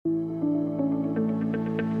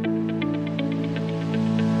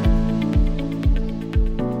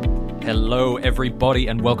Hello, everybody,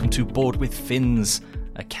 and welcome to Board with Fins,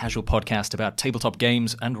 a casual podcast about tabletop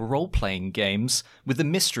games and role-playing games with the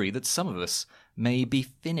mystery that some of us may be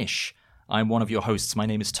Finnish. I'm one of your hosts. My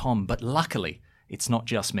name is Tom, but luckily, it's not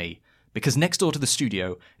just me, because next door to the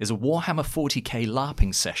studio is a Warhammer 40k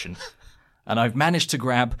LARPing session, and I've managed to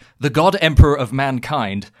grab the God Emperor of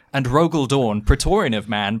Mankind and Rogel Dawn, Praetorian of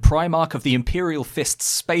Man, Primarch of the Imperial Fists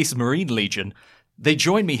Space Marine Legion. They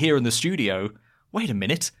join me here in the studio. Wait a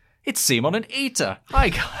minute. It's Simon and Ita. Hi,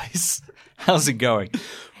 guys. How's it going?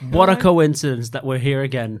 What a coincidence that we're here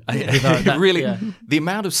again. Really, the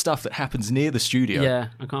amount of stuff that happens near the studio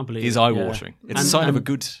I can't believe is eye-watering. Yeah. It's a sign of a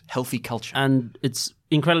good, healthy culture. And it's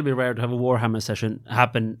incredibly rare to have a Warhammer session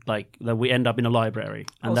happen like that we end up in a library.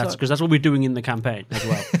 And that's because that's what we're doing in the campaign as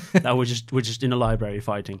well. That we're just in a library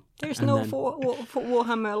fighting. There's no for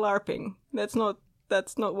Warhammer LARPing. That's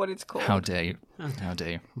not what it's called. How dare you? How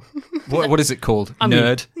dare you? What is it called?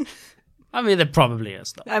 Nerd? I mean, there probably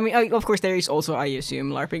is. Though. I mean, of course, there is also, I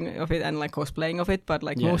assume, LARPing of it and like cosplaying of it, but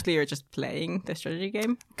like mostly you're just playing the strategy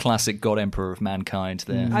game. Classic God Emperor of Mankind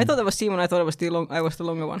there. I thought that was Simon. I thought it was I was the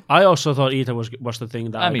longer one. I also thought Ita was the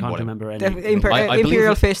thing that I can't remember anything.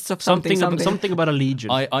 Imperial Fists of something. Something about a legion.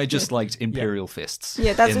 I just liked Imperial Fists.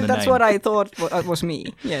 Yeah, that's what I thought was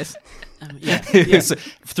me. Yes. So,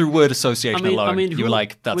 through word association alone, you were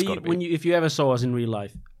like, that's got to be. If you ever saw us in real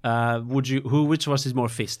life, which was his more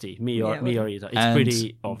fisty, me or Ita? It's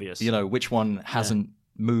pretty obvious. You know, which one hasn't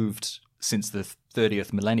moved since the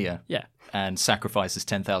 30th millennia? Yeah. And sacrifices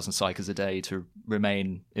 10,000 psychers a day to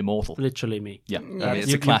remain immortal. Literally me. Yeah.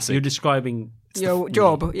 It's a classic. You're describing your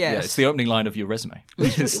job, yes. Yeah, it's the opening line of your resume.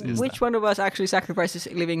 Which one of us actually sacrifices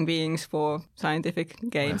living beings for scientific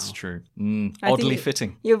gain? That's true. Oddly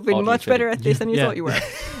fitting. You've been much better at this than you thought you were.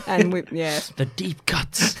 And the deep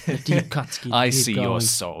cuts. I see your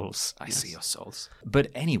souls. I see your souls.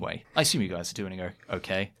 But anyway, I assume you guys are doing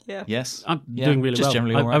okay. Yeah. Yes? I'm doing really just well.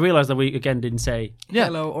 Generally all right. I realized that we, again, didn't say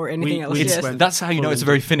hello or anything else. That's how you know it's a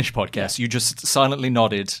very Finnish podcast. You just silently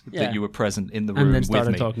nodded that you were present in the room with me. And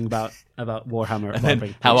then started talking about Warhammer. And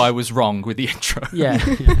then how I was wrong with the intro. Yeah.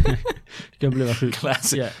 Can't believe I should.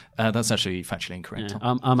 Classic. Yeah. That's actually factually incorrect.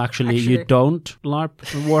 Yeah. I'm actually, you don't LARP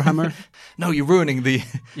Warhammer. No, you're ruining the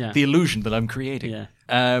illusion that I'm creating.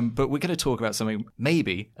 Yeah. But we're going to talk about something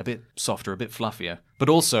maybe a bit softer, a bit fluffier, but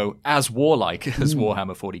also as warlike as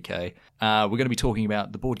Warhammer 40k. We're going to be talking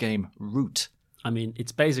about the board game Root. I mean,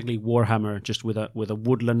 it's basically Warhammer just with a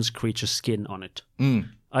Woodlands creature skin on it.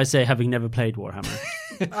 I say, having never played Warhammer.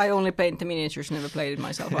 I only played the miniatures, never played it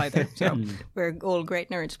myself either. So we're all great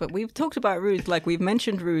nerds. But we've talked about Root, like we've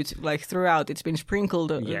mentioned Root like throughout. It's been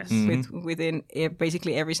sprinkled within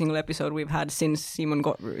basically every single episode we've had since Simon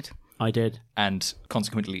got Root. I did. And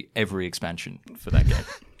consequently every expansion for that game.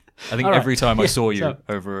 I think every time I saw you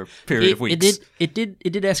over a period of weeks. It did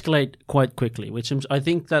escalate quite quickly, which I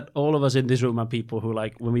think that all of us in this room are people who,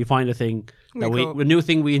 like, when we find a new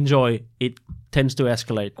thing we enjoy, it tends to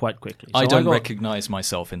escalate quite quickly. So I don't recognize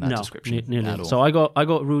myself in that description at all. So I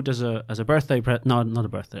got Root as a birthday not a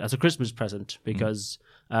birthday, as a Christmas present because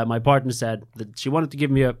my partner said that she wanted to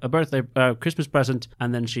give me a birthday Christmas present,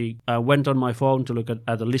 and then she went on my phone to look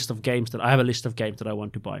at a list of games that I have a list of games that I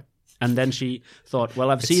want to buy. And then she thought, well,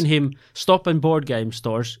 I've seen him stop in board game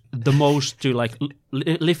stores the most to like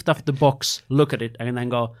lift up the box, look at it, and then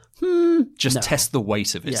go, test the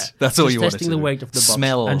weight of it. Yeah. That's all you want to do. Testing the weight of the box.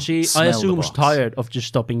 Smell. And she, I assume, was tired of just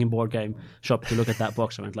stopping in board game shop to look at that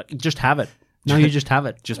box. I went like, just have it. No, you just have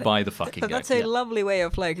it. Just buy the fucking game. That's a lovely way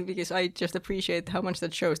of like, because I just appreciate how much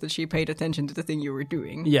that shows that she paid attention to the thing you were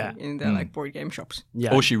doing. Yeah. In the like board game shops.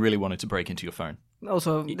 Yeah. Or she really wanted to break into your phone.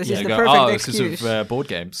 Also, this is the perfect excuse. Because of board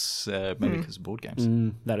games. Maybe because of board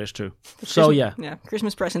games. That is true. Yeah,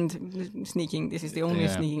 Christmas present sneaking. This is the only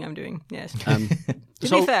sneaking I'm doing. Yes. To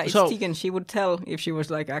be fair, it's Tegan. She would tell if she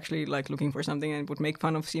was like actually like looking for something and would make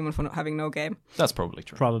fun of Simon for not having no game. That's probably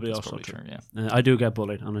true. That's also true. Yeah. I do get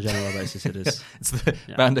bullied on a general basis. It is. It's the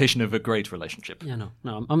foundation of a great relationship. Yeah.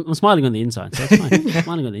 No. I'm smiling on the inside. So it's fine. I'm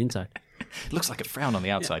smiling on the inside. It looks like a frown on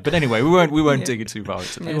the outside. But anyway, we won't dig it too far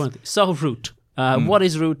into that. So Root. What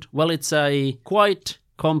is Root? Well, it's a quite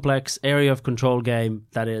complex area of control game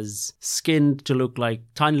that is skinned to look like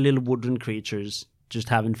tiny little wooden creatures just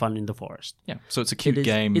having fun in the forest. Yeah, so it's a cute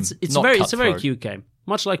game. It's a very cute game,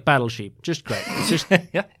 much like Battle Sheep. Just great. It's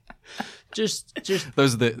just just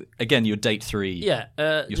those are your date 3. Yeah,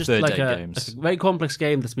 your just third like date games. A very complex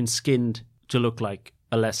game that's been skinned to look like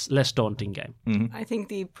a less daunting game. Mm-hmm. I think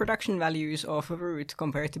the production values of Root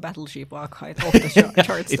compared to Battleship are quite off the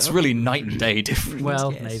charts. It's really night and day different.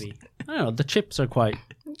 Well, maybe. I don't know. The chips are quite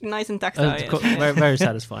nice and tactile. very, very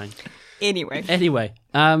satisfying. Anyway.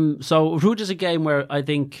 So Root is a game where I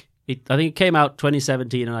think it came out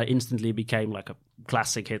 2017 and I instantly became like a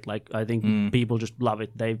classic hit. Like I think people just love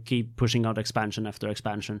it. They keep pushing out expansion after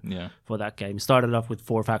expansion for that game. Started off with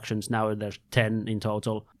 4 factions, now there's 10 in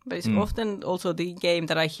total. But it's often also the game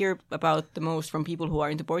that I hear about the most from people who are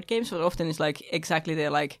into board games. But often it's like exactly they're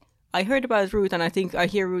like, I heard about Root and I think I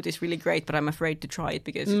hear Root is really great, but I'm afraid to try it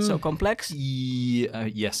because it's so complex.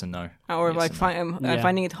 Yes and no. Or yes like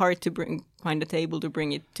finding it hard to find a table to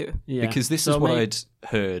bring it to. Yeah. Because this is what I'd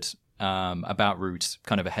heard about Root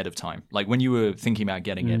kind of ahead of time. Like when you were thinking about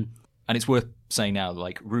getting it, and it's worth saying now,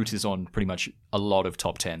 like Root is on pretty much a lot of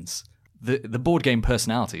top 10s. The board game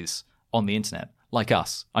personalities on the internet, like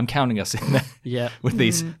us, I'm counting us in there with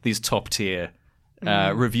these top tier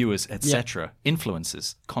reviewers, etc.,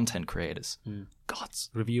 influencers, content creators, gods,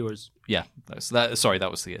 reviewers. Yeah, sorry,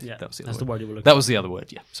 that was the that's the word you were looking. That was the other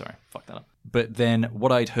word. Yeah, sorry, fuck that up. But then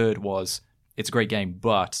what I'd heard was it's a great game,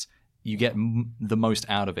 but you get the most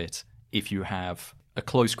out of it if you have a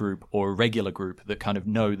close group or a regular group that kind of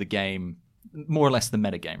know the game, more or less the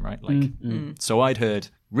meta game, right? Like, so I'd heard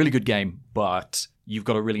really good game, but you've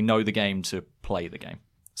got to really know the game to play the game.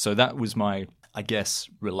 So that was my, I guess,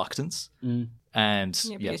 reluctance. And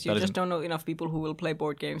because you just don't know enough people who will play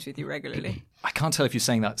board games with you regularly. I can't tell if you're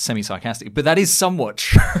saying that semi-sarcastic, but that is somewhat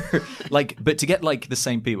true. But to get like the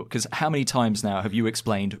same people, because how many times now have you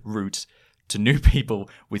explained Root to new people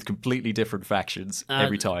with completely different factions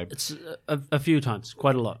every time? It's a few times,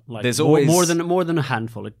 quite a lot. Like there's always more than a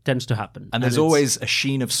handful. It tends to happen, and there's always a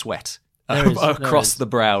sheen of sweat across the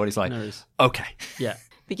brow, and it's like, okay, yeah.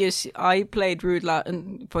 Because I played Root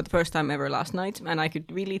for the first time ever last night, and I could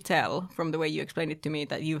really tell from the way you explained it to me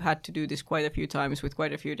that you've had to do this quite a few times with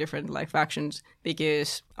quite a few different like factions,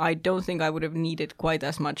 because I don't think I would have needed quite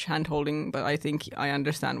as much hand-holding, but I think I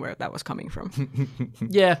understand where that was coming from.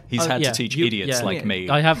 He's had to teach idiots like me.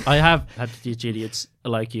 I have had to teach idiots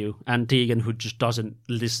like you and Tegan, who just doesn't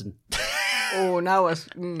listen. Oh, now was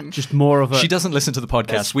just more of a. She doesn't listen to the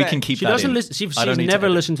podcast. We can keep she that doesn't in. Listen. She's never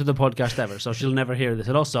listened to the podcast ever, so she'll never hear this.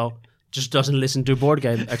 And also, just doesn't listen to board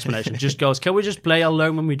game explanation. Just goes, "Can we just play? I'll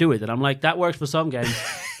learn when we do it." And I'm like, "That works for some games,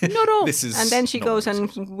 not all." And then she goes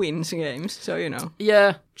and wins games. So you know.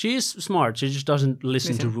 Yeah, she is smart. She just doesn't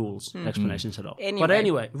listen to rules explanations at all. But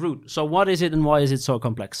anyway, Root. So what is it, and why is it so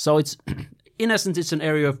complex? So it's, in essence, it's an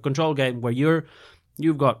area of control game where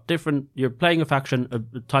you've got you're playing a faction,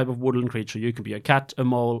 a type of woodland creature. You can be a cat, a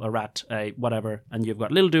mole, a rat, a whatever, and you've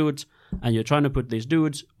got little dudes, and you're trying to put these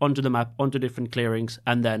dudes onto the map, onto different clearings,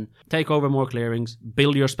 and then take over more clearings,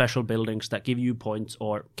 build your special buildings that give you points,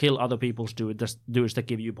 or kill other people's dudes that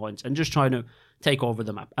give you points, and just trying to take over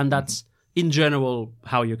the map. And that's in general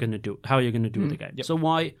how you're gonna do the game. Yep. So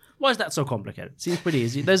why is that so complicated? Seems pretty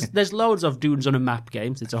easy. There's loads of dudes on a map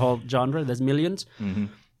games. It's a whole genre. There's millions.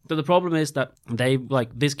 So the problem is that they've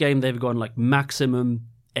gone like maximum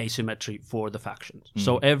asymmetry for the factions.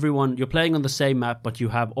 So you're playing on the same map, but you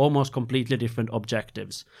have almost completely different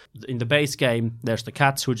objectives. In the base game, there's the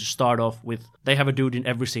cats who just start off with, they have a dude in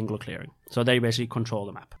every single clearing. So they basically control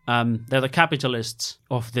the map. They're the capitalists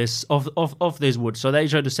of this wood. So they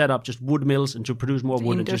try to set up just wood mills and to produce more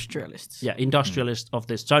wood. Industrialists. Industrialists of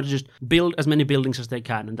this. Try to just build as many buildings as they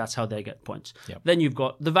can, and that's how they get points. Yep. Then you've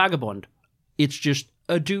got the vagabond. It's just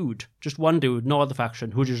a dude, just one dude, no other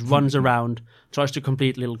faction, who just runs around, tries to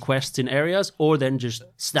complete little quests in areas, or then just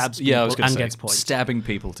stabs people and gets points. Stabbing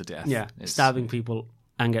people to death. Yeah, stabbing people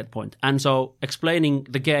and get points. And so explaining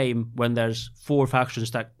the game when there's 4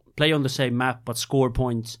 factions that play on the same map but score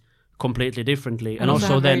points completely differently, and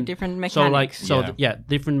also then different mechanics.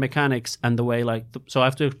 Different mechanics, and the way so I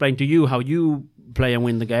have to explain to you how you play and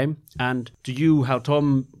win the game, and to you how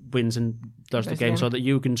Tom wins and does the game, so that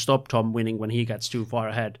you can stop Tom winning when he gets too far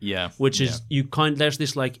ahead. Yeah. Which is there's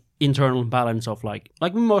this like internal balance of like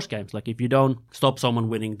in most games, like if you don't stop someone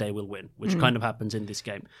winning, they will win, which kind of happens in this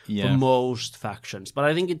game for most factions. But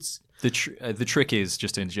I think it's the trick is,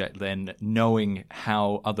 just to interject, then knowing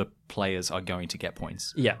how other players are going to get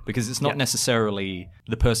points. Yeah. Because it's not necessarily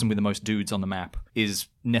the person with the most dudes on the map is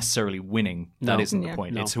necessarily winning. That isn't the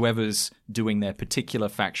point. No. It's whoever's doing their particular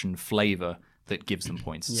faction flavor that gives them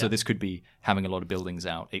points. So this could be having a lot of buildings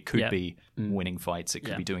out. It could be winning fights. It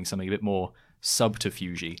could be doing something a bit more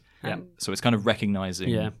subterfuge. So it's kind of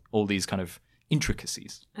recognizing all these kind of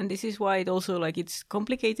intricacies. And this is why it also it's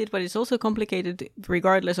complicated, but it's also complicated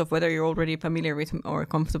regardless of whether you're already familiar with or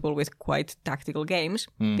comfortable with quite tactical games.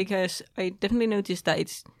 Because I definitely noticed that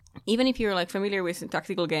even if you're like familiar with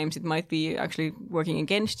tactical games, it might be actually working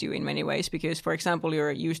against you in many ways because, for example,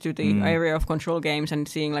 you're used to the area of control games and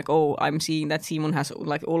seeing like, oh, I'm seeing that Simon has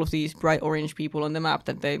like all of these bright orange people on the map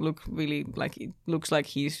that they look really like, it looks like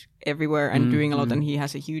he's everywhere and doing a lot and he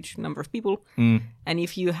has a huge number of people. And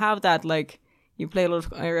if you have that, like, you play a lot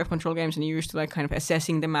of area of control games and you're used to like kind of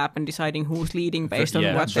assessing the map and deciding who's leading based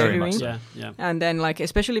on what they're doing. So. And then like,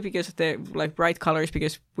 especially because of the like bright colors,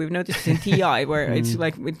 because we've noticed in TI where it's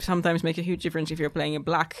like, it sometimes makes a huge difference if you're playing a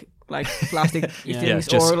black, like plastic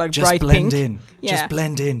things or like just bright blend pink. In. Just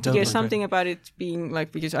blend in. Don't There's something about it being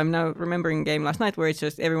like, because I'm now remembering a game last night where it's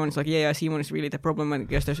just everyone's like, Simon is really the problem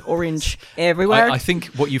because there's orange everywhere. I think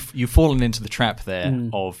what you've fallen into the trap there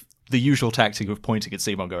of the usual tactic of pointing at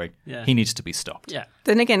Simon going, he needs to be stopped. Yeah.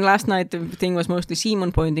 Then again, last night the thing was mostly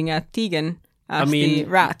Simon pointing at Tegan as the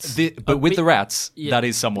rats. But with the rats, that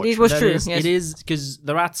is somewhat it true. was true. Yes. It is, because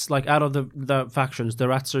the rats, like out of the factions, the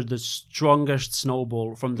rats are the strongest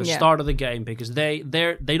snowball from the start of the game because they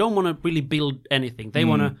don't want to really build anything. They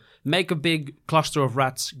want to make a big cluster of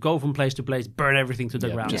rats, go from place to place, burn everything to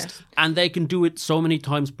the ground. Yes. And they can do it so many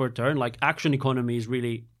times per turn. Like action economy is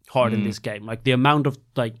really hard in this game. Like the amount of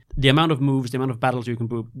moves, the amount of battles you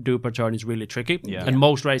can do per turn is really tricky. And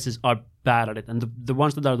most races are bad at it. And the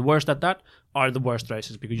ones that are the worst at that are the worst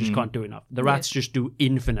races because you just can't do enough. The rats just do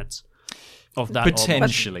infinites of that.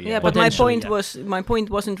 Potentially. But my point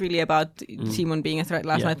wasn't really about Simon being a threat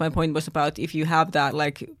last night. My point was about if you have that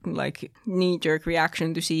like knee-jerk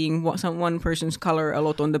reaction to seeing one person's color a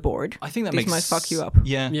lot on the board, I think that might fuck you up.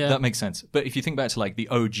 Yeah, that makes sense. But if you think back to like the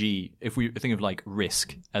OG, if we think of like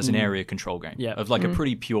Risk as an area control game, of like a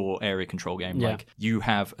pretty pure area control game, like you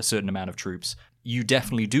have a certain amount of troops. You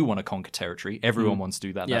definitely do want to conquer territory. Everyone wants to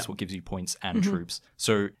do that. That's what gives you points and troops.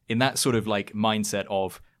 So in that sort of like mindset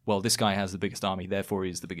of, well, this guy has the biggest army, therefore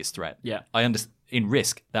he's the biggest threat. Yeah. I understand. In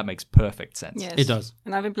Risk, that makes perfect sense. Yes. It does.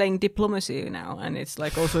 And I've been playing Diplomacy now, and it's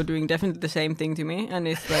like also doing definitely the same thing to me. And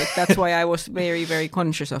it's like, that's why I was very, very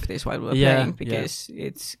conscious of this while we were playing, because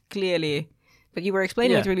it's clearly... But you were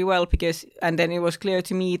explaining it really well and then it was clear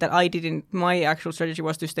to me that my actual strategy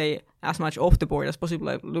was to stay as much off the board as possible.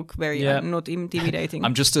 I look very not intimidating.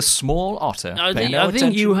 I'm just a small otter. I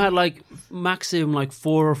think you had like maximum like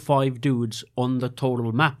 4 or 5 dudes on the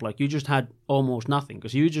total map. Like you just had almost nothing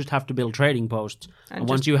because you just have to build trading posts. And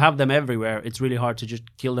once you have them everywhere, it's really hard to just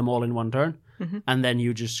kill them all in one turn. And then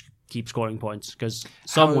you just keep scoring points because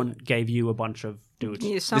someone gave you a bunch of dudes.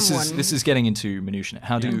 Yeah, this is getting into minutiae.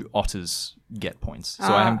 How do otters get points? So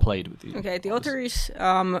I haven't played with you. Okay, the otters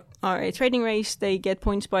are a trading race. They get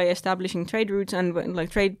points by establishing trade routes and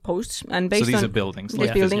like trade posts. And based so these are buildings.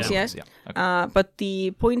 These buildings, yes. Yeah. Okay. But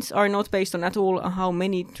the points are not based on at all how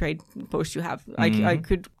many trade posts you have.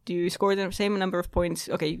 Do you score the same number of points?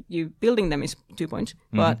 Okay, you building them is 2 points,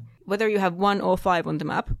 but whether you have 1 or 5 on the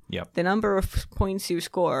map, the number of points you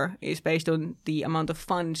score is based on the amount of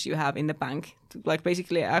funds you have in the bank. Like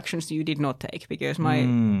basically actions you did not take, because my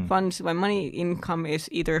my money income is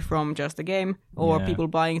either from just the game or people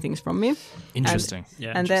buying things from me. Interesting.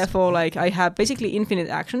 And therefore, like I have basically infinite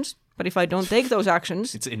actions. But if I don't take those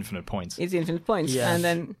actions, it's infinite points. Yeah. And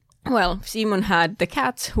then. Well, Simon had the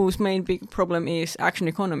cats, whose main big problem is action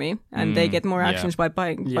economy, and they get more actions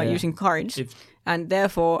by using cards. And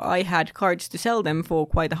therefore, I had cards to sell them for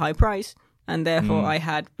quite a high price, and therefore I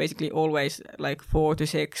had basically always like 4 to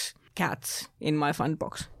 6 cats in my fund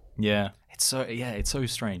box. Yeah. It's so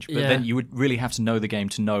strange. But then you would really have to know the game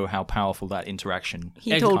to know how powerful that interaction.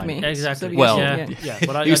 He told me exactly. So Well,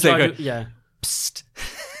 but I tried to, Psst.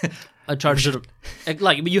 I tried to sort of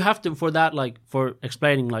like you have to for that, like for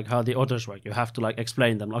explaining like how the others work, you have to like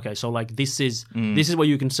explain them. Okay, so like this is what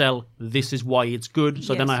you can sell. This is why it's good.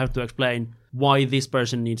 So then I have to explain why this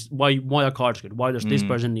person needs why are cards good. Why does this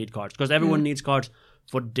person need cards? Because everyone needs cards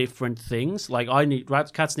for different things. Like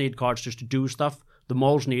cats need cards just to do stuff. The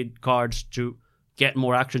moles need cards to get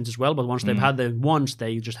more actions as well. But once they've had them once,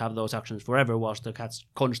 they just have those actions forever. Whilst the cats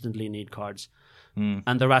constantly need cards.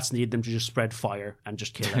 And the rats need them to just spread fire and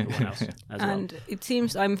just kill everyone else as and it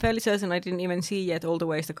seems, I'm fairly certain I didn't even see yet all the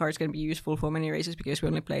ways the cards can be useful for many races, because we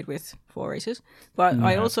only played with 4 races. But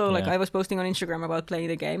I also, I was posting on Instagram about playing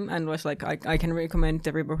the game and was like, I can recommend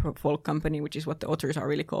the River Folk Company, which is what the otters are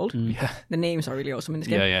really called. The names are really awesome in this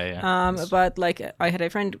game. But like, I had a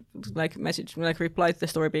friend reply to the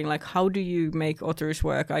story being like, how do you make otters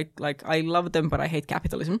work? I love them, but I hate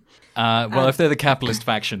capitalism. Well, if they're the capitalist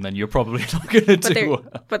faction, then you're probably not going to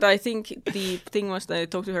But I think the thing was that I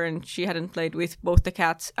talked to her and she hadn't played with both the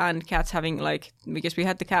cats and cats having like, because we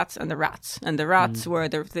had the cats and the rats were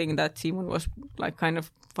the thing that Simon was like kind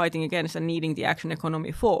of fighting against and needing the action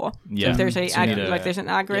economy for. Yeah. So if there's there's an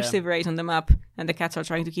aggressive race on the map and the cats are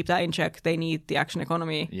trying to keep that in check, they need the action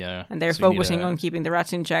economy. Yeah. And they're focusing on keeping the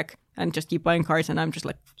rats in check and just keep buying cards, and I'm just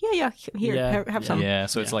like, have some. Yeah,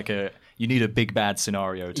 so it's like you need a big bad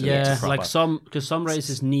scenario to prop like up. because some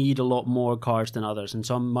races need a lot more cards than others, and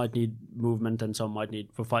some might need movement and some might need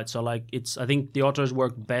for fights. So like I think the autos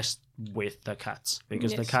work best with the cats,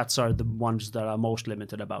 because the cats are the ones that are most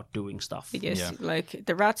limited about doing stuff. Yes, like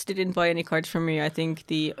the rats didn't buy any cards from me. I think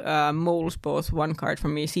the moles bought one card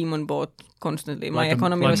from me. Simon bought constantly. My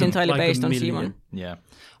economy was entirely based on Simon. Yeah.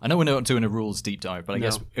 I know we're not doing a rules deep dive, but I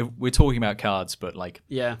guess we're talking about cards, but like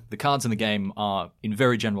the cards in the game are, in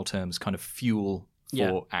very general terms, kind of fuel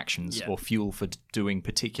for actions or fuel for doing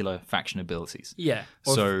particular faction abilities. Yeah.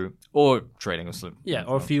 Or trading or something. Yeah,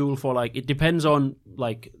 or fuel for like, it depends on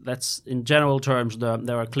like, that's in general terms,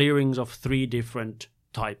 there are clearings of 3 different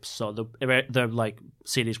types. So the like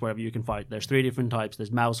cities wherever you can fight, there's 3 different types.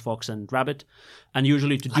 There's mouse, fox, and rabbit. And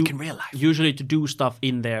usually to do stuff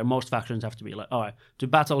in there, most factions have to be like, all right, to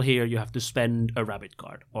battle here you have to spend a rabbit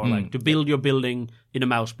card, or like to build your building in a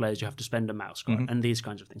mouse place you have to spend a mouse card, and these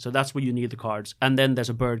kinds of things. So that's where you need the cards. And then there's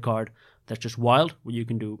a bird card that's just wild, where you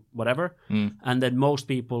can do whatever. And then most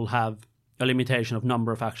people have a limitation of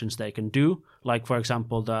number of actions they can do. Like for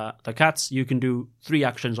example, the cats, you can do 3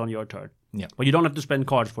 actions on your turn. Yeah. But you don't have to spend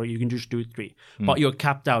cards for it. You can just do 3. But you're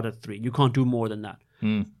capped out at 3. You can't do more than that.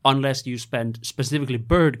 Unless you spend specifically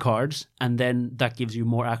bird cards, and then that gives you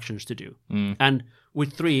more actions to do. And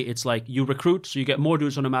with 3, it's like you recruit, so you get more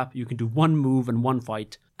dudes on the map. You can do 1 move and 1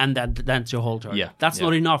 fight, and that's your whole turn. Yeah. That's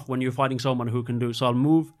not enough when you're fighting someone who can do, so I'll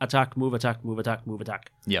move, attack, move, attack, move, attack, move,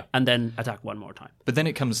 attack. Yeah. And then attack 1 more time. But then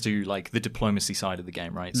it comes to like the diplomacy side of the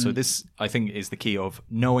game, right? So this, I think, is the key of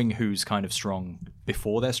knowing who's kind of strong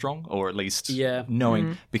before they're strong, or at least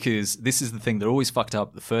knowing, because this is the thing that always fucked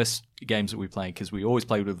up the first games that we played, because we always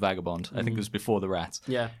played with Vagabond. I think it was before the Rats.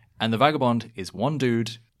 Yeah. And the Vagabond is one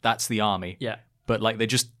dude, that's the army. Yeah. But like they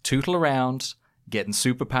just tootle around, getting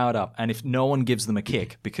super powered up, and if no one gives them a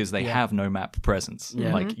kick because they have no map presence,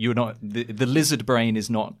 like you're not, the lizard brain is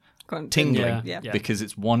not tingling because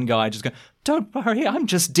it's one guy just going, don't worry, I'm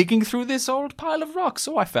just digging through this old pile of rocks.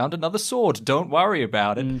 Oh, I found another sword. Don't worry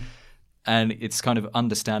about it. And it's kind of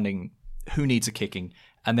understanding who needs a kicking,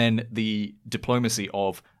 and then the diplomacy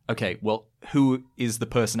of, okay, well, who is the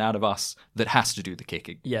person out of us that has to do the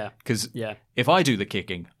kicking? Yeah. Because if I do the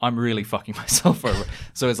kicking, I'm really fucking myself over.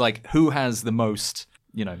 So it's like, who has the most,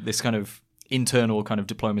 this kind of internal kind of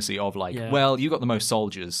diplomacy of like, well, you got the most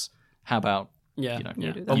soldiers. How about,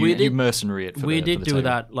 you mercenary it for we the did do table.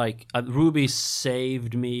 that. Like, Ruby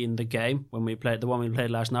saved me in the game when we played, the one we played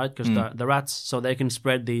last night, because the rats, so they can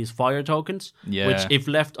spread these fire tokens, which if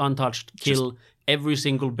left untouched, kill every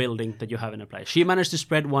single building that you have in a place. She managed to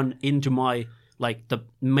spread one into my, like, the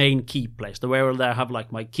main keep place, the where I have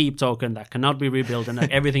like my keep token that cannot be rebuilt and like,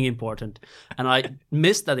 everything important. And I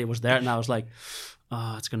missed that it was there, and I was like,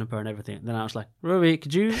 oh, it's gonna burn everything. And then I was like, Ruby,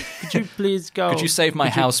 could you please go? Could you save my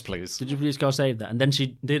house, please? Could you please go save that? And then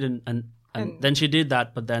she didn't, and then she did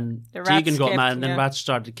that, but then Tegan got mad, and then rats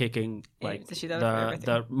started kicking like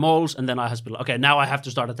the moles, and then I had to be like, okay, now I have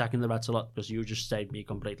to start attacking the rats a lot because you just saved me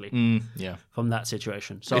completely from that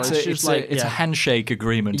situation. So it's a handshake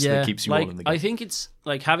agreement that keeps you all in the game. I think it's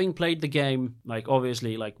like, having played the game, like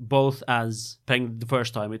obviously like both as playing the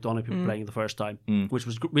first time with only people playing the first time,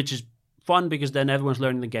 which is fun because then everyone's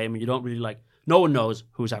learning the game and you don't really like, no one knows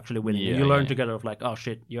who's actually winning. You learn together of like, oh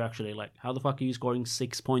shit, you're actually like, how the fuck are you scoring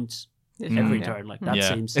 6 points every turn? Like that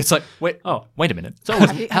seems. It's like, wait a minute. It's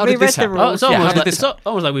almost, how did this happen? It's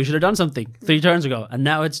almost like we should have done something 3 turns ago, and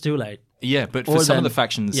now it's too late. Yeah, but for some of the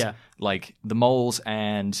factions, like the moles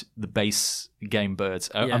and the base game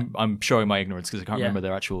birds, I'm showing my ignorance because I can't remember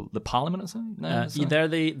their actual, the Parliament or something. No, they're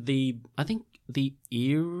the I think the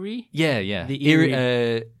Eerie. The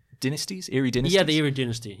Eerie. Dynasties? Eerie Dynasties? Yeah, the Eerie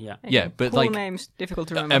Dynasty, Yeah, but cool like... names, difficult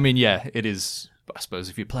to remember. I mean, it is, I suppose,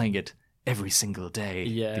 if you're playing it every single day,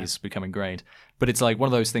 it's becoming ingrained. But it's like one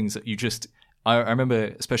of those things that you just... I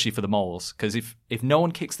remember, especially for the moles, because if no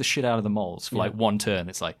one kicks the shit out of the moles for like 1 turn,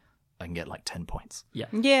 it's like, I can get like 10 points. Yeah.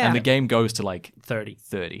 And the game goes to like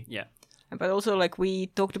 30. Yeah. But also, like, we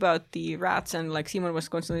talked about the rats, and like Simon was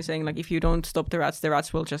constantly saying, like, if you don't stop the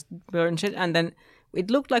rats will just burn shit. And then it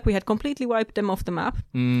looked like we had completely wiped them off the map.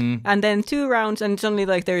 And then 2 rounds, and suddenly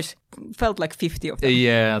like felt like 50 of them.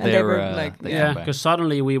 Yeah, and they were like, because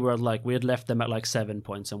suddenly we had left them at like 7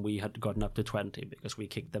 points, and we had gotten up to 20 because we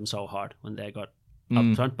kicked them so hard when they got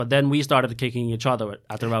up front. But then we started kicking each other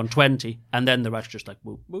at around 20, and then the rest just like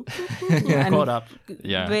boop, boop, boop, boop, caught up.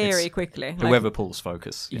 Yeah, very quickly. Whoever pulls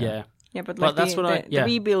focus. Yeah. Yeah, but like the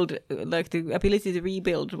rebuild, like the ability to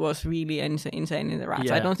rebuild was really insane in the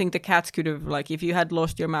rats. I don't think the cats could have, like, if you had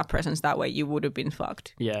lost your map presence that way, you would have been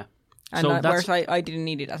fucked. Yeah. And whereas I didn't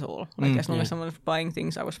need it at all. Like, as long as someone was buying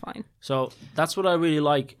things, I was fine. So that's what I really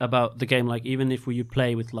like about the game. Like, even if you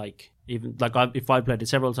play with, like, if I played it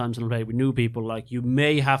several times and played with new people, like, you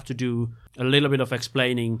may have to do a little bit of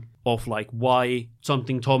explaining of, like, why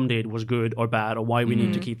something Tom did was good or bad, or why we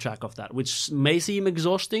need to keep track of that, which may seem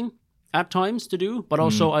exhausting at times to do, but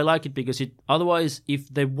also I like it because otherwise,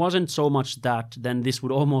 if there wasn't so much that, then this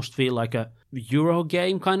would almost feel like a Euro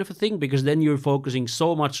game kind of a thing, because then you're focusing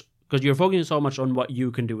so much on what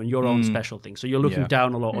you can do and your own special thing. So you're looking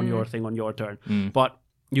down a lot on your thing on your turn, but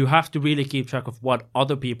you have to really keep track of what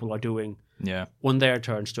other people are doing on their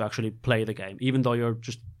turns to actually play the game, even though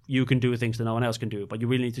you can do things that no one else can do, but you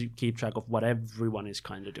really need to keep track of what everyone is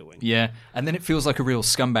kind of doing. Yeah, and then it feels like a real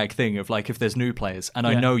scumbag thing of, like, if there's new players, and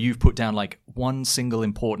I know you've put down, like, one single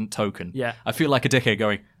important token. Yeah. I feel like a dickhead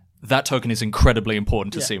going, that token is incredibly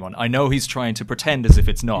important to Simon. I know he's trying to pretend as if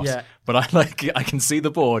it's not, but I can see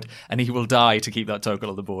the board, and he will die to keep that token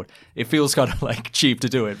on the board. It feels kind of, like, cheap to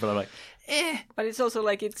do it, but I'm like, But it's also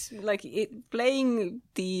like playing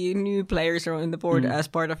the new players on the board as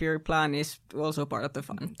part of your plan is also part of the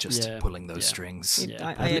fun. Just pulling those strings.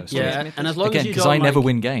 And as long as you don't, because I never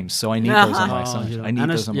win games, so I need those on my side. I need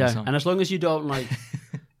those on my side. And as long as you don't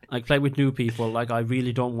like play with new people, like, I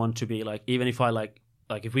really don't want to be like, even if I like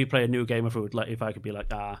if we play a new game of Root, like, if I could be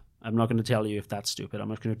like, I'm not going to tell you if that's stupid. I'm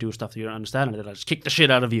not going to do stuff that you don't understand, and then I just kick the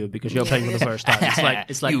shit out of you because you're playing for the first time.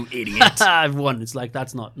 It's like you idiot. I've won. It's like,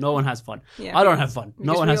 no one has fun. Yeah. I don't have fun.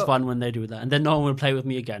 No one has fun when they do that, and then no one will play with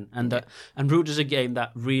me again. And Root is a game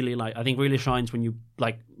that really, like, I think really shines when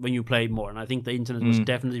you play more. And I think the internet was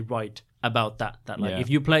definitely right about that. That if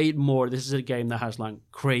you play it more, this is a game that has, like,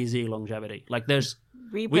 crazy longevity. Like, there's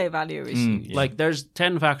replay value is like, there's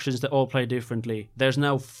 10 factions that all play differently. There's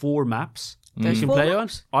now 4 maps that you can 4 play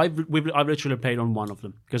maps? on. I've literally played on one of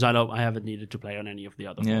them because I haven't needed to play on any of the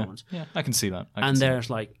other 4 ones. Yeah, I can see that.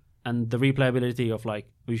 And the replayability of, like,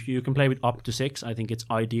 if you can play with up to 6, I think it's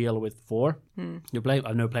ideal with 4.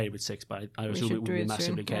 I've never played with 6, but I assume it would be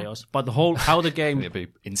massively chaos. But how the game it'd be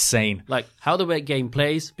insane. Like, how the game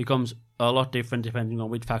plays becomes a lot different depending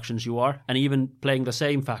on which factions you are, and even playing the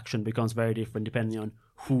same faction becomes very different depending on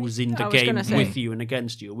who's in the game with you and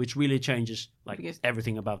against you, which really changes, like,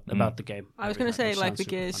 everything about the game. I was going to say, like,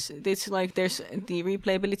 because it's like there's the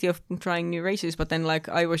replayability of trying new races, but then, like,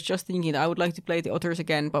 I was just thinking that I would like to play the otters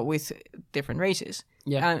again, but with different races.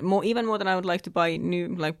 Yeah, even more than I would like to play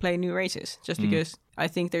new races, just because I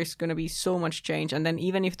think there's going to be so much change, and then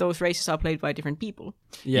even if those races are played by different people.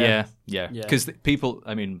 Yeah. Because people,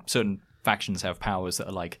 I mean, certain factions have powers that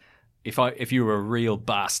are like, if you were a real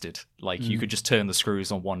bastard, like, you could just turn the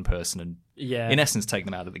screws on one person and, in essence, take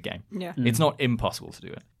them out of the game. Yeah, it's not impossible to do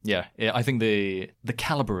it. Yeah, I think the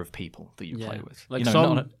caliber of people that you play with, like,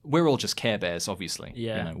 we're all just Care Bears, obviously.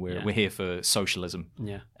 Yeah, we're here for socialism.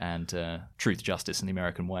 Yeah, and truth, justice, and the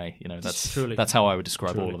American way. That's how I would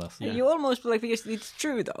describe all of us. Yeah. You almost, like, because it's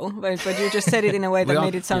true though, but you just said it in a way that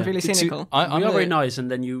made it sound really cynical. We are very nice, and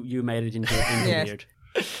then you made it into weird.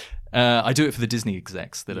 I do it for the Disney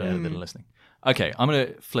execs that are listening. Okay, I'm going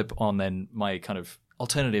to flip on then my kind of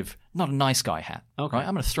alternative, not a nice guy hat. Okay. Right?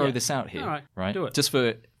 I'm going to throw this out here. All right? Do it. Just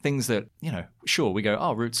for things that, sure, we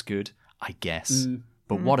go, Root's good, I guess.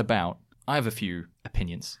 But what about, I have a few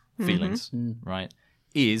opinions, feelings, right?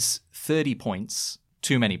 Is 30 points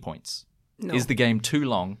too many points? No. Is the game too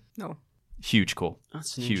long? No. Huge call.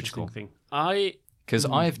 That's an huge call. Thing. Because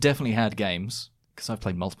I've definitely had games, because I've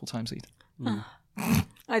played multiple times either.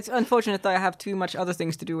 It's unfortunate that I have too much other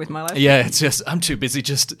things to do with my life. Yeah, it's just, I'm too busy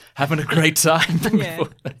just having a great time.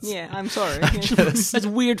 I'm sorry. There's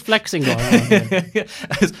weird flexing going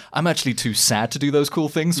on. I'm actually too sad to do those cool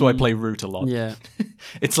things, so I play Root a lot. Yeah.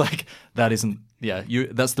 It's like, that isn't,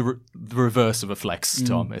 that's the reverse of a flex,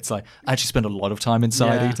 Tom. It's like, I actually spend a lot of time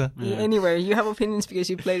inside Eater. Yeah. Anyway, you have opinions because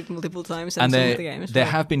you played it multiple times and some of the games. There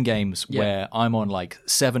have been games where I'm on, like,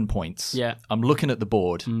 7 points. Yeah. I'm looking at the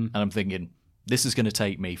board and I'm thinking, this is going to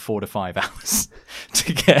take me 4 to 5 hours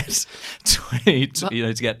to get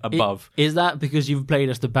to get above. Is that because you've played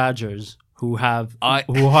as the Badgers, who have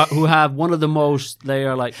who have one of the most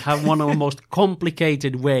have one of the most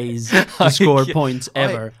complicated ways to score points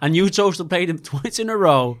ever, and you chose to play them twice in a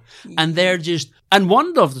row, and they're just. And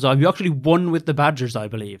one of the time, you actually won with the Badgers, I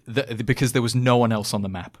believe. Because there was no one else on the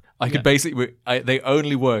map. I could basically... they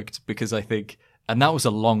only worked because I think... And that was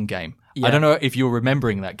a long game. Yeah. I don't know if you're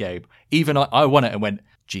remembering that game. Even I won it and went,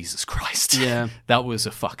 Jesus Christ. Yeah. That was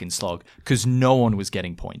a fucking slog. Because no one was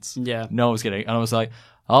getting points. Yeah. No one was getting... And I was like,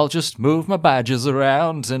 I'll just move my Badgers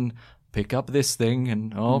around and pick up this thing.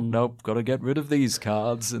 And, nope, got to get rid of these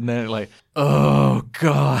cards. And then like, oh,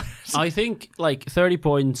 God. I think, 30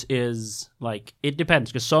 points is, it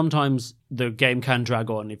depends, because sometimes the game can drag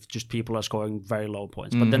on if just people are scoring very low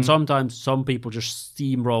points. But then sometimes some people just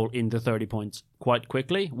steamroll into 30 points quite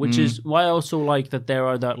quickly, which is why I also like that there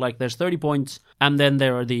are there's 30 points, and then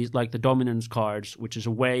there are these, the dominance cards, which is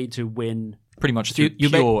a way to win. Pretty much through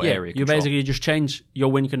pure area you control. basically just change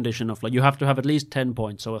your win condition of, you have to have at least 10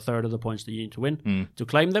 points, so a third of the points that you need to win to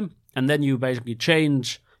claim them, and then you basically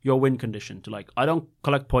change your win condition to I don't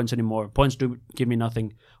collect points anymore. Points do give me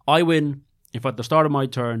nothing. I win if at the start of my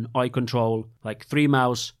turn I control 3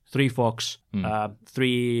 mouse, 3 fox,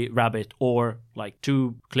 3 rabbit, or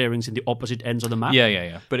 2 clearings in the opposite ends of the map.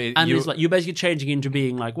 Yeah. But it's you're basically changing into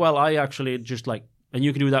being well, I actually just and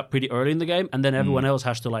you can do that pretty early in the game, and then everyone else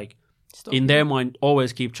has to in their mind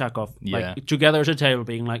always keep track of together as a table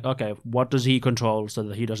being okay, what does he control so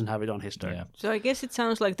that he doesn't have it on his turn. So I guess it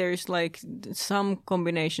sounds like there's some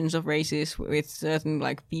combinations of races with certain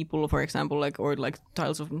people, for example, or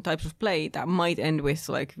types of play that might end with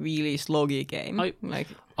really sloggy game.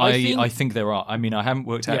 I think there are. I mean, I haven't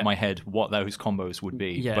worked out in my head what those combos would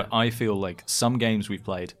be, but I feel some games we've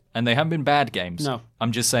played, and they haven't been bad games. No.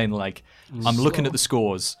 I'm just saying I'm looking at the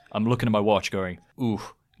scores, I'm looking at my watch going, ooh,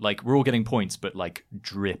 we're all getting points, but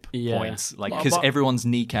drip points, because everyone's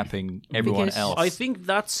kneecapping everyone else. I think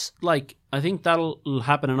that's I think that'll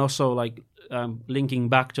happen, and also linking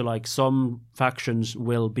back to some factions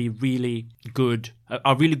will be really good,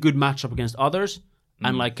 a really good matchup against others,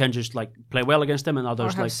 and can just play well against them, and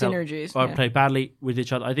others or have synergies, or play badly with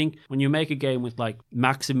each other. I think when you make a game with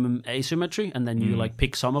maximum asymmetry, and then you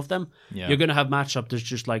pick some of them, you're gonna have matchup that's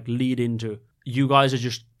just lead into you guys are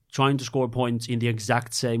just trying to score points in the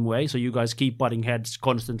exact same way, so you guys keep butting heads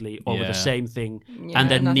constantly over the same thing,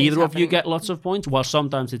 and then neither of you get lots of points. While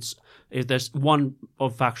sometimes if there's one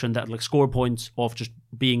of faction that score points off just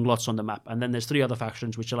being lots on the map, and then there's 3 other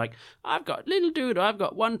factions which are I've got little dude, I've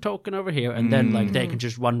got 1 token over here, and then they can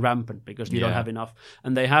just run rampant because you don't have enough,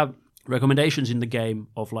 and they have recommendations in the game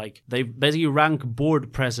of they basically rank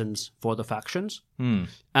board presence for the factions,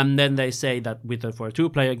 and then they say that for a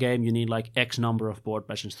 2-player game you need X number of board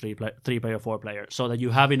presence, 3-player, 4-player, so that you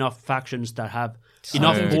have enough factions that have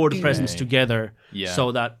enough board presence together,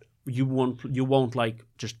 so that you won't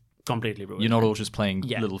just completely ruined. You're not all just playing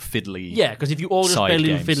little fiddly. Yeah, because if you all just play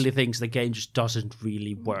little games. fiddly things, the game just doesn't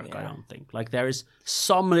really work. Yeah. I don't think. Like there is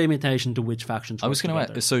some limitation to which factions. I was going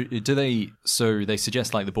to ask. So do they? So they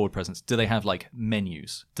suggest like the board presence. Do they have like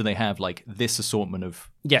menus? Do they have like this assortment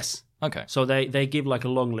of? Yes. Okay. So they give like a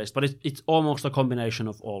long list, but it's almost a combination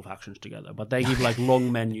of all factions together. But they give like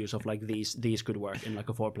long menus of like these could work in like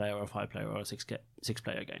a 4-player or a 5-player or a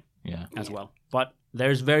 6-player game. Yeah. As well. But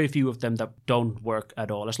there's very few of them that don't work at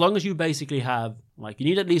all. As long as you basically have like you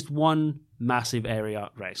need at least one massive area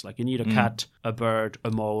race. Like you need a cat, a bird, a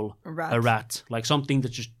mole, a rat, like something that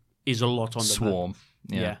just is a lot on the swarm.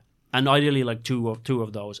 Map. Yeah. And ideally, like two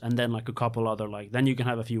of those, and then like a couple other, like then you can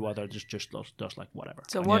have a few other just like whatever.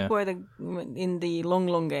 So what were in the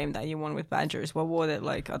long game that you won with Badgers? What were the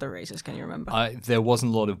like other races? Can you remember? There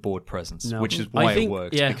wasn't a lot of board presence, which is why it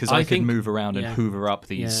worked because I could move around and hoover up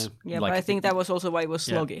these. Yeah, but I think that was also why it was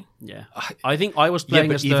sloggy. Yeah, I think I was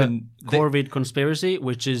playing as the Corvid Conspiracy,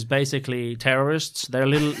 which is basically terrorists. They're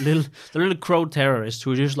little crow terrorists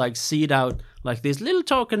who just like seed out like these little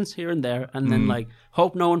tokens here and there, and then like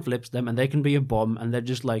hope no one flips them, and they can be a bomb, and they're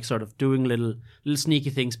just like sort of doing little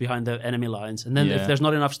sneaky things behind the enemy lines, and then if there's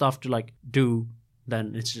not enough stuff to like do,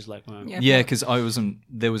 then it's just like because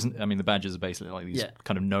the Badgers are basically like these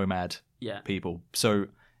kind of nomad people. So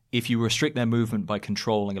if you restrict their movement by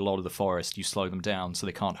controlling a lot of the forest, you slow them down so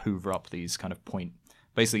they can't hoover up these kind of point.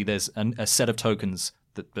 Basically, there's a set of tokens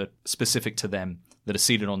that are specific to them that are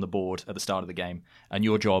seated on the board at the start of the game, and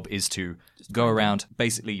your job is to go around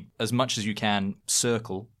basically as much as you can,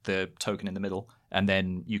 circle the token in the middle, and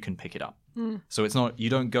then you can pick it up. So it's not, you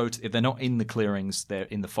don't go to, if they're not in the clearings, they're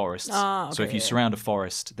in the forests. So if you surround a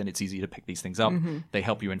forest, then it's easy to pick these things up. They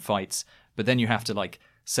help you in fights, but then you have to like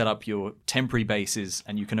set up your temporary bases,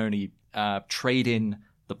 and you can only trade in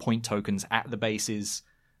the point tokens at the bases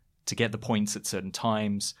to get the points at certain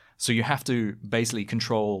times. So you have to basically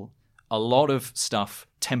control a lot of stuff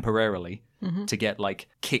temporarily to get like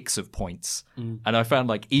kicks of points. And I found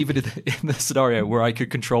like even in the scenario where I could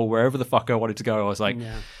control wherever the fuck I wanted to go, I was like,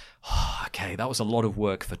 okay, that was a lot of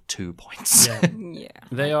work for 2 points. Yeah.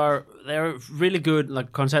 They're really good.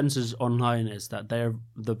 Like consensus online is that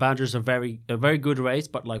the Badgers are a very good race,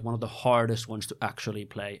 but like one of the hardest ones to actually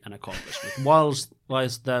play and accomplish with.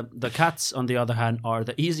 Whilst the Cats, on the other hand, are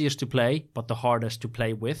the easiest to play, but the hardest to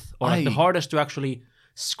play with, or like the hardest to actually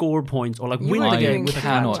score points or like win the game with a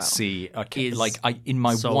cat. I cannot see a cat. Like in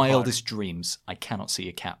my wildest dreams, I cannot see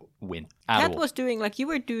a cat win at Cat all. was doing like you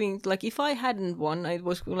were doing. Like if I hadn't won, it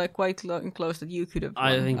was like quite close that you could have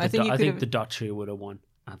won. I think the Dutch would have won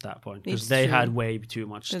at that point because they had way too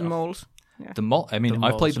much stuff. The moles. Yeah.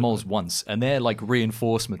 I've played the moles once, and their like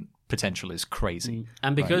reinforcement potential is crazy.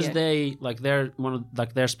 And because they like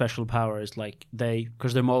their special power is like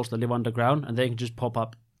because they're moles that live underground and they can just pop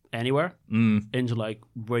up anywhere into like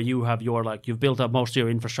where you have your like you've built up most of your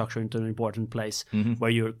infrastructure into an important place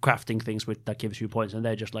where you're crafting things with that gives you points, and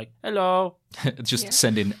they're just like hello, just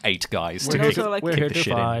send in 8 guys to kick we're the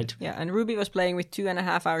shit fight. Yeah, and Ruby was playing with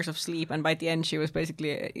 2.5 hours of sleep, and by the end she was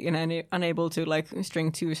basically unable to like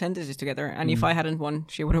string 2 sentences together. And if I hadn't won,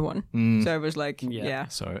 she would have won. So it was like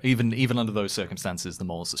So even under those circumstances, the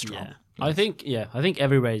moles are strong. I think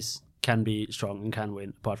every race can be strong and can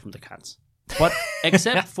win apart from the Cats. But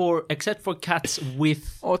except for cats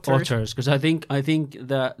with otters, because I think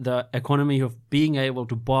the economy of being able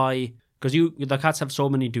to buy, because the cats have so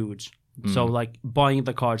many dudes, so like buying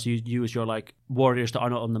the cards, you use your like warriors that are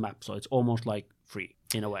not on the map, so it's almost like free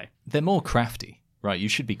in a way. They're more crafty. Right, you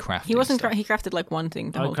should be crafting. He wasn't. He crafted like one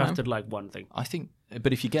thing. I crafted like one thing. I think,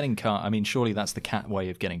 but if you're getting surely that's the cat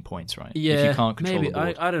way of getting points, right? Yeah, if you can't control maybe. the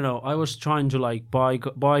board. I don't know. I was trying to like buy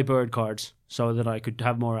bird cards so that I could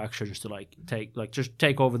have more actions to like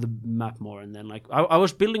take over the map more, and then like I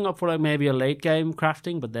was building up for like maybe a late game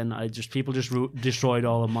crafting, but then people just destroyed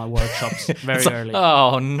all of my workshops very early.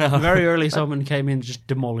 Oh no! Very early, someone came in and just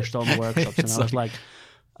demolished all my workshops, and I was like.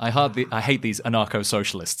 I hate these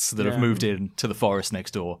anarcho-socialists that have moved in to the forest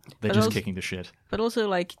next door. They're just kicking the shit. But also,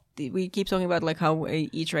 like, we keep talking about like how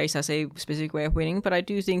each race has a specific way of winning. But I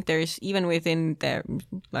do think there's, even within their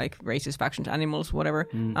like races, factions, animals, whatever,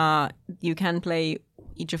 you can play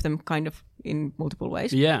each of them kind of in multiple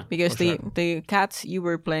ways. Yeah, because the cats, you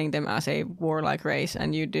were playing them as a warlike race,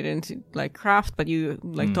 and you didn't like craft, but you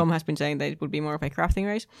like Tom has been saying that it would be more of a crafting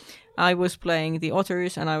race. I was playing the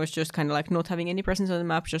otters, and I was just kind of like not having any presence on the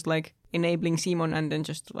map, just like enabling Simon and then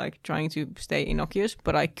just like trying to stay innocuous.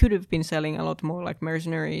 But I could have been selling a lot more like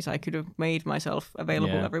mercenaries. I could have made myself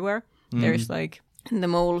available everywhere. There's like the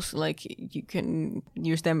moles, like you can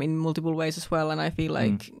use them in multiple ways as well, and I feel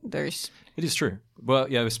like it is true. Well,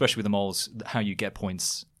 yeah, especially with the moles, how you get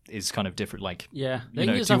points is kind of different. Like, they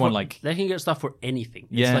can get stuff for anything.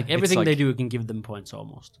 It's like everything they do can give them points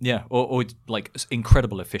almost. Yeah, or like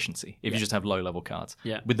incredible efficiency if you just have low level cards.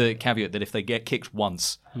 Yeah, with the caveat that if they get kicked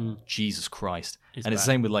once, Jesus Christ, it's the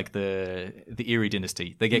same with like the Erie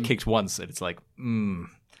dynasty. They get kicked once, and it's like,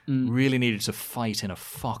 really needed to fight in a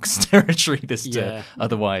fox territory this turn.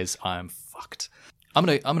 Otherwise, I'm fucked. I'm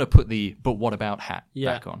gonna put the but what about hat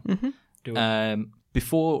back on. Do it.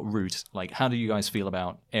 Before Root, like, how do you guys feel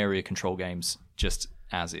about area control games just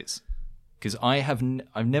as is? Because I've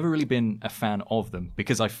never really been a fan of them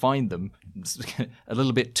because I find them a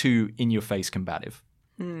little bit too in-your-face combative.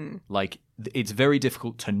 Like, it's very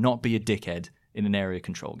difficult to not be a dickhead in an area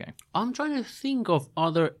control game. I'm trying to think of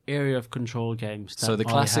other area of control games that the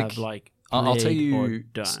classic, I have, like, I'll tell you, or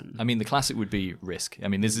done. I mean, the classic would be Risk. I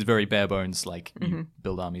mean, this is very bare bones, like, you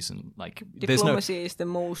build armies and, like... Diplomacy is the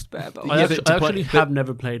most bare bones. I actually have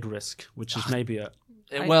never played Risk, which is maybe a...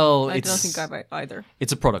 I don't think I've either.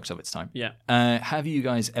 It's a product of its time. Yeah. Have you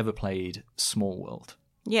guys ever played Small World?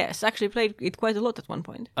 Yes, actually played it quite a lot at one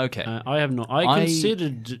point. Okay. I have not. I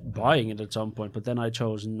considered buying it at some point, but then I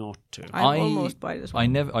chose not to. I almost bought it as well.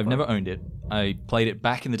 I've never owned it. I played it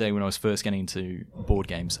back in the day when I was first getting into board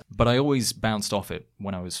games, but I always bounced off it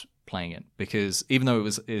when I was playing it because even though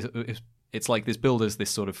it's like this builder's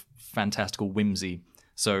this sort of fantastical whimsy.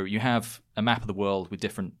 So you have a map of the world with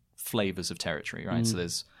different flavors of territory, right? So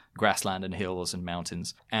there's grassland and hills and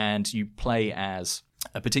mountains, and you play as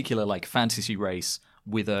a particular like fantasy race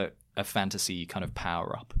with a fantasy kind of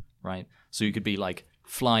power up, right? So you could be like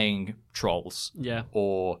flying trolls,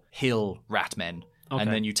 or hill ratmen,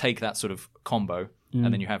 and then you take that sort of combo,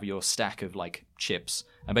 and then you have your stack of like chips,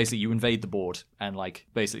 and basically you invade the board, and like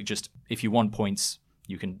basically just if you want points,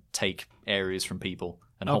 you can take areas from people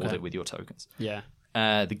and hold it with your tokens. Yeah.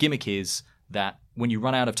 The gimmick is that when you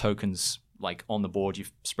run out of tokens, like on the board,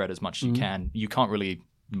 you've spread as much as you can. You can't really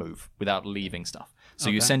move without leaving stuff. So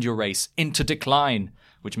you send your race into decline,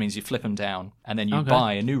 which means you flip them down, and then you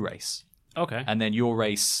buy a new race. Okay. And then your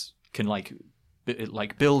race can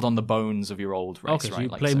build on the bones of your old race. Okay, so you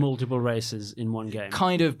play multiple races in one game.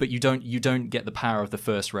 Kind of, but you don't get the power of the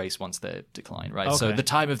first race once they're declined, right? Okay. So the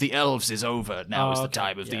time of the elves is over. Now is the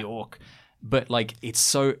time of the orc. But like, it's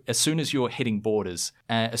so, as soon as you're hitting borders,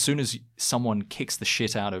 as soon as someone kicks the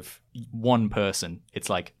shit out of one person, it's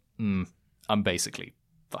like, I'm basically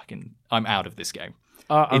I'm out of this game.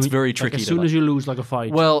 It's very tricky. As soon as you lose like a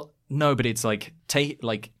fight. Well, no, but it's like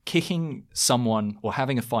kicking someone or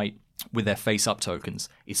having a fight with their face-up tokens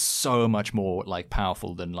is so much more like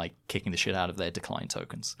powerful than like kicking the shit out of their decline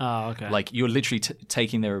tokens. Oh, okay. Like, you're literally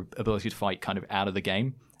taking their ability to fight kind of out of the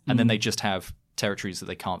game, and then they just have territories that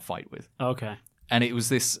they can't fight with. Okay. And it was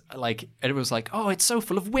this, like, everyone was like, oh, it's so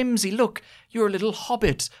full of whimsy. Look, you're a little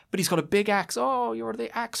hobbit, but he's got a big axe. Oh, you're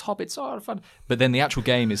the axe hobbits. Oh, fun. But then the actual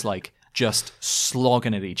game is like just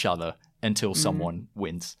slogging at each other until someone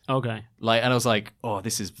wins. Okay. Like, and I was like, oh,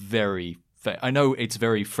 this is very I know it's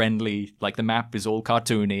very friendly. Like, the map is all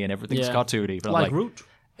cartoony and everything's cartoony. But like Root?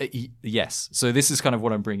 Yes. So this is kind of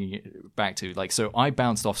what I'm bringing it back to. Like, so I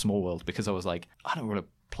bounced off Small World because I was like, I don't want to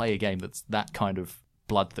play a game that's that kind of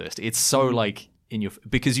bloodthirsty. It's so like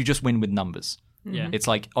because you just win with numbers. Yeah. It's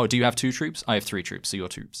like, oh, do you have 2 troops? I have 3 troops, so your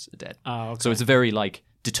troops are dead. Oh, okay. So it's a very like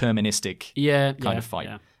deterministic kind of fight.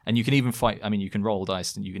 Yeah. And you can even fight. I mean, you can roll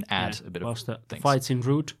dice and you can add a bit of things. Fights in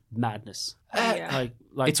Root, madness. Like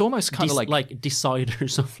it's almost kind of like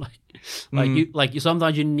deciders of like you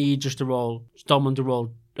sometimes you need just to roll someone to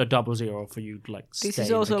roll a 00 for you to like. This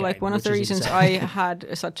is also like one of the reasons I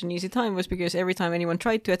had such an easy time was because every time anyone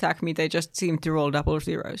tried to attack me, they just seemed to roll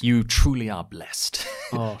 00s. You truly are blessed.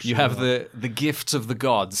 Oh, you have the gifts of the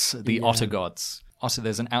gods, the otter gods. Also,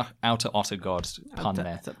 there's an outer otter god pun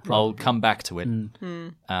there. I'll come back to it.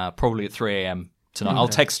 Probably at 3 a.m. tonight. I'll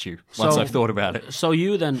text you once I've thought about it. So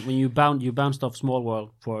you then, when you bounced off Small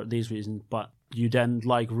World for these reasons, but you then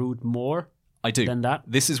like Root more? I do. Than that?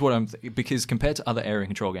 This is what because compared to other area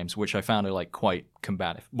control games, which I found are like quite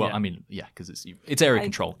combative. Well, I mean, because it's area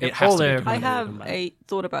control. It has to be. I have a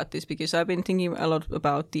thought about this because I've been thinking a lot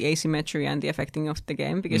about the asymmetry and the affecting of the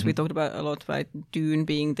game because we talked about a lot about Dune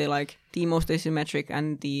being the most asymmetric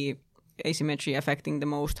and the asymmetry affecting the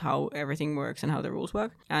most how everything works and how the rules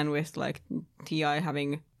work, and with like TI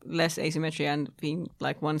having less asymmetry and being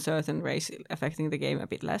like one certain race affecting the game a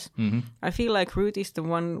bit less. I feel like Root is the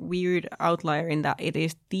one weird outlier in that it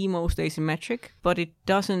is the most asymmetric, but it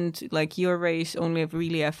doesn't, like, your race only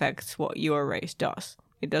really affects what your race does.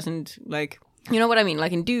 It doesn't, like, you know what I mean?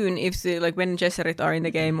 Like in Dune, if when Gesserit are in the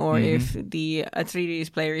game or if the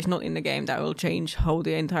Atreides player is not in the game, that will change how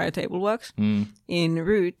the entire table works. In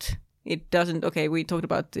Root, it doesn't. Okay, we talked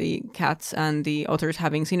about the cats and the otters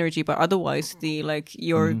having synergy, but otherwise,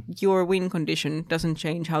 your win condition doesn't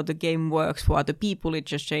change how the game works for other people. It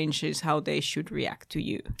just changes how they should react to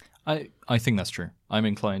you. I think that's true. I'm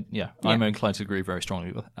inclined. I'm inclined to agree very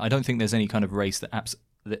strongly with. I don't think there's any kind of race that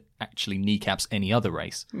actually kneecaps any other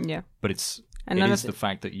race. Yeah, but it is the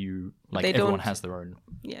fact that everyone has their own.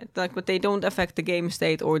 Yeah, but they don't affect the game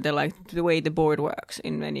state or the way the board works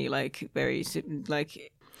in any very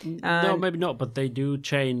no, maybe not, but they do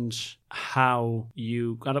change how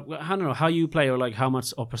you how you play or like how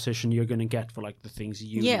much opposition you're going to get for like the things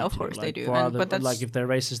you need of course they do. But that's like if there are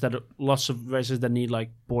races lots of races that need like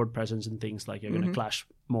board presence and things, like you're going to clash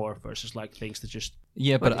more versus like things that just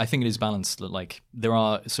but I think it is balanced. Like there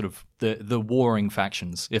are sort of the warring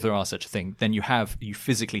factions, if there are such a thing, then you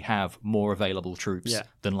physically have more available troops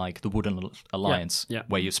than like the Woodland Alliance,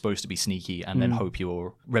 where you're supposed to be sneaky and then hope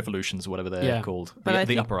your revolutions or whatever they're called,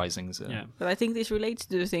 the uprisings. But I think this relates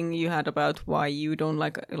to the thing you had about why you don't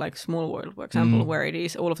like Small World, for example, where it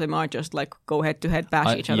is all of them are just like go head to head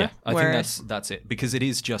bash each other. I think that's it, because it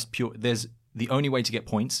is just pure. The only way to get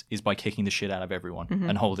points is by kicking the shit out of everyone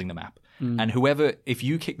and holding the map. And if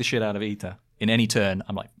you kick the shit out of Ita in any turn,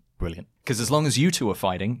 I'm like, brilliant. Because as long as you two are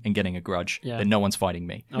fighting and getting a grudge, then no one's fighting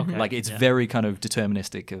me. Okay. Like, it's very kind of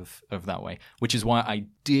deterministic of that way, which is why I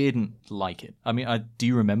didn't like it. I mean, do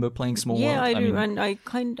you remember playing Small World? Yeah, I do. And I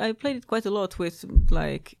played it quite a lot with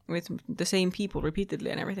the same people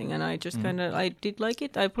repeatedly and everything. And I just I did like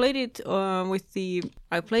it. I played it on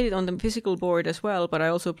the physical board as well, but I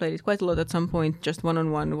also played it quite a lot at some point, just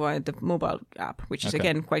one-on-one via the mobile app, which is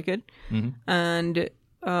again quite good. And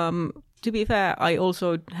to be fair, I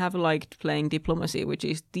also have liked playing Diplomacy, which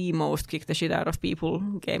is the most kick the shit out of people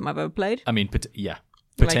game I've ever played. I mean,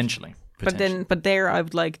 potentially. But there I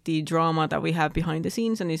would like the drama that we have behind the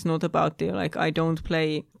scenes, and it's not about the like I don't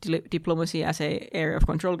play diplomacy as a area of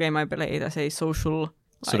control game. I play it as a social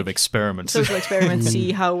sort of experiment. Social experiment,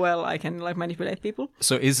 see how well I can like manipulate people.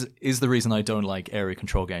 So is the reason I don't like area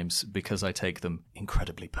control games because I take them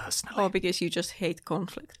incredibly personally? Or because you just hate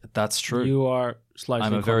conflict? That's true. You are slightly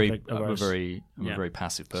I'm a very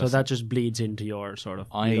passive person. So that just bleeds into your sort of.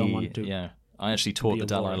 You don't want to. Yeah. I actually taught the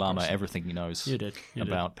Dalai Lama everything he knows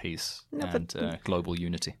about peace and global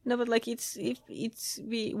unity. No, but like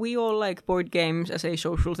we all like board games as a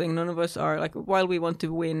social thing. None of us are like, while we want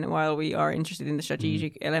to win, while we are interested in the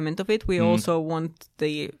strategic element of it, we also want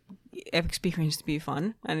the experience to be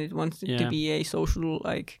fun, and it wants it to be a social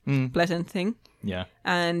pleasant thing. Yeah.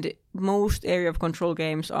 And most area of control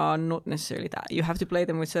games are not necessarily that. You have to play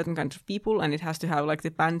them with certain kinds of people, and it has to have like the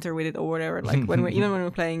banter with it or whatever. Like when we're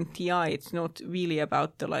playing TI, it's not really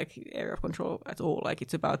about the like area of control at all. Like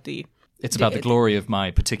it's about the glory of my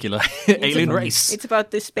particular alien race. It's about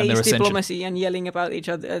the space diplomacy and yelling at each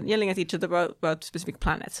other about specific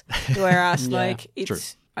planets. Whereas true.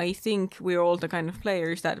 I think we're all the kind of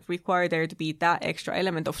players that require there to be that extra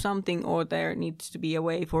element of something, or there needs to be a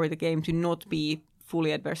way for the game to not be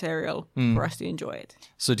fully adversarial for us to enjoy it.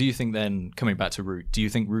 So do you think then, coming back to Root, do you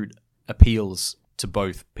think Root appeals to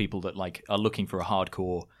both people that like are looking for a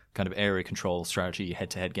hardcore kind of area control strategy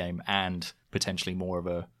head-to-head game and potentially more of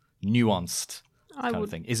a nuanced kind of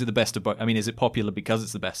thing? Is it the best of both? I mean, is it popular because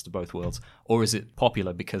it's the best of both worlds, or is it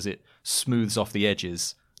popular because it smooths off the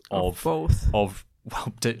edges of both?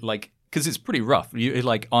 Because it's pretty rough. You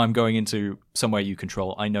like, I'm going into somewhere you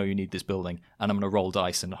control. I know you need this building, and I'm going to roll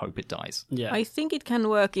dice and hope it dies. Yeah, I think it can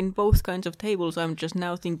work in both kinds of tables. I'm just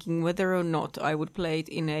now thinking whether or not I would play it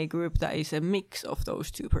in a group that is a mix of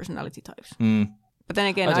those two personality types. But then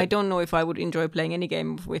again, I don't know if I would enjoy playing any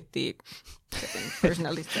game with the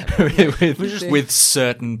personality type. with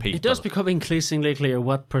certain people. It does become increasingly clear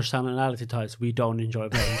what personality types we don't enjoy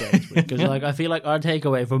playing games with. Because like, I feel like our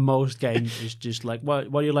takeaway for most games is just like, why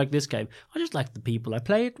do you like this game? I just like the people I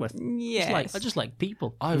play it with. Yes. I just like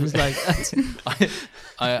people. I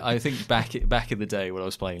think back in the day when I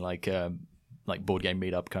was playing like board game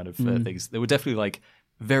meetup kind of things, there were definitely like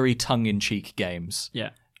very tongue-in-cheek games.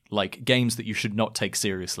 Yeah. Like games that you should not take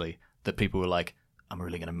seriously, that people were like, I'm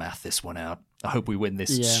really going to math this one out. I hope we win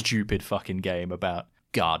this stupid fucking game about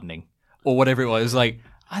gardening or whatever it was. It was like,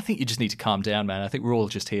 I think you just need to calm down, man. I think we're all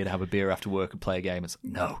just here to have a beer after work and play a game. It's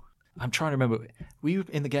like, no. I'm trying to remember. We were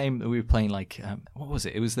in the game that we were playing like, what was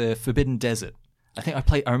it? It was the Forbidden Desert.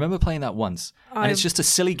 I remember playing that once, and it's just a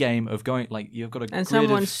silly game of going like you've got a and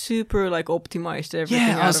someone super like optimized everything.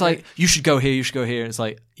 Yeah, I was like, you should go here. You should go here. And it's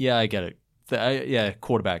like, yeah, I get it.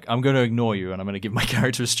 Quarterback. I'm going to ignore you, and I'm going to give my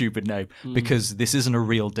character a stupid name because this isn't a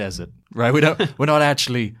real desert, right? We're not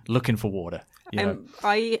actually looking for water.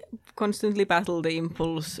 I constantly battle the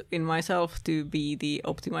impulse in myself to be the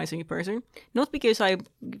optimizing person. Not because I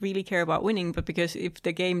really care about winning, but because if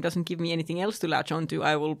the game doesn't give me anything else to latch onto,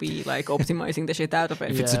 I will be like optimizing the shit out of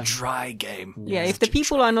it. If it's a dry game. Yeah, if the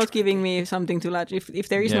people are not giving me something to latch, if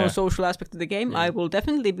there is no social aspect to the game, I will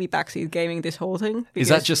definitely be backseat gaming this whole thing. Is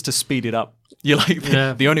that just to speed it up? You're like,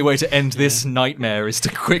 the only way to end this nightmare is to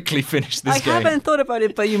quickly finish this game. I haven't thought about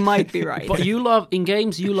it, but you might be right. But you love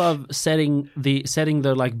setting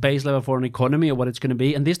the like base level for an economy or what it's going to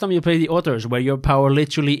be, and this time you play the authors where your power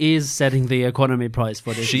literally is setting the economy price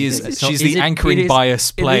for this. She's the anchoring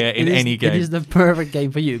bias player in any game. It is the perfect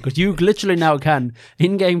game for you because you literally now can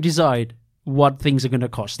in-game decide what things are going to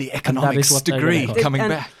cost. The economics degree coming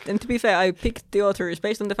back. And to be fair, I picked the authors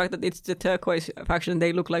based on the fact that it's the turquoise faction.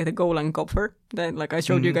 They look like the Golan Kopfer. Then, like I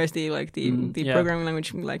showed you guys the programming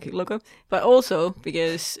language like logo, but also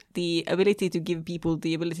because the ability to give people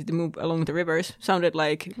the ability to move along the rivers sounded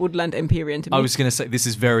like Woodland Empyrean to me. I was going to say this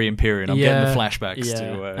is very Empyrean. I'm getting the flashbacks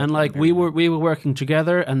to. And like we were working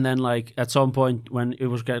together, and then like at some point when it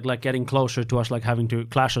was getting closer to us like having to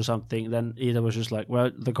clash or something, then Ida was just like, well,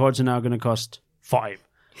 the cards are now going to cost 5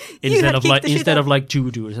 instead of like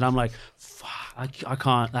 2 dudes, and I'm like, fuck, I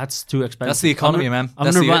can't. That's too expensive. That's the economy, man.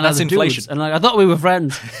 That's inflation. Dudes. And like I thought we were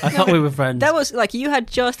friends. That was like you had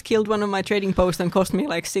just killed one of my trading posts and cost me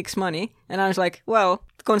like 6 money, and I was like, well,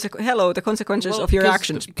 the consequences of your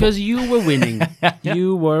actions. Because you were winning.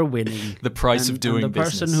 You were winning. The price of doing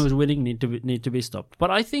business. The person who's winning need to be stopped.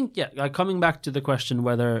 But I think, coming back to the question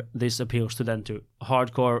whether this appeals to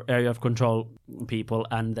hardcore area of control people,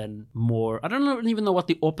 and then more, I don't even know what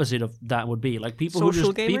the opposite of that would be. Like people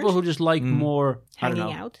who just like more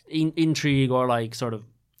hanging out, intrigue or like sort of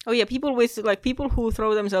Oh yeah, people who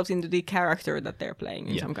throw themselves into the character that they're playing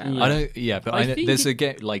in some kind of. I don't. Yeah, but I know, there's a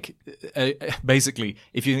game like basically,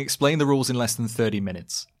 if you can explain the rules in less than 30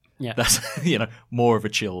 minutes, that's more of a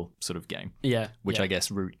chill sort of game. Yeah, which I guess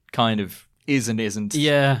Root kind of is and isn't.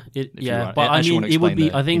 But I mean, it would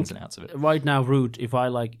be. I think right now, Root. If I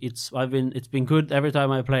like, it's been good every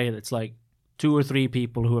time I play it. It's like 2 or 3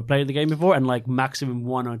 people who have played the game before, and like maximum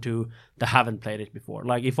 1 or 2 that haven't played it before.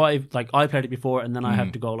 Like if I played it before, and then I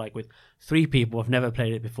have to go like with 3 people who've never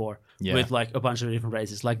played it before, with like a bunch of different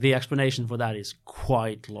races. Like the explanation for that is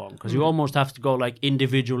quite long because you almost have to go like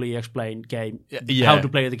individually explain how to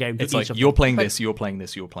play the game. To it's each like of you're them. playing this, you're playing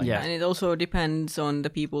this, you're playing that. And it also depends on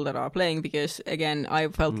the people that are playing because again, I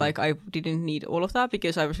felt like I didn't need all of that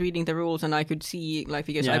because I was reading the rules and I could see like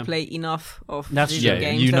because I play enough of these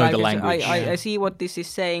games. You know that the language. I see what this is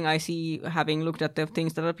saying. I see, having looked at the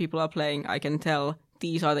things that other people are playing, I can tell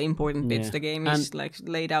these are the important bits. The game is like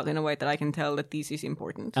laid out in a way that I can tell that this is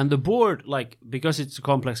important. And the board, like, because it's a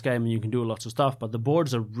complex game and you can do lots of stuff, but the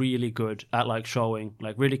boards are really good at like showing,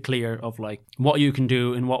 like really clear of like what you can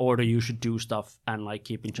do, in what order you should do stuff, and like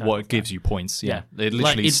keeping track. What gives you points, It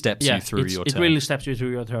literally steps you through your turn. It really steps you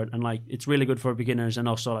through your turn, and like it's really good for beginners, and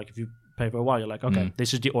also like if you play for a while, you're like, okay,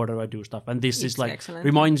 this is the order I do stuff, and this is like excellent.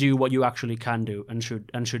 Reminds you what you actually can do and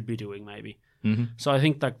should be doing maybe. So I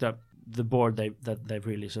think like the board they've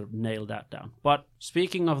really sort of nailed that down. But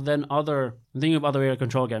speaking of then I'm thinking of other area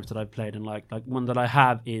control games that I've played, and like one that I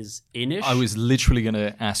have is Inish. I was literally going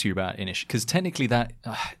to ask you about Inish because technically that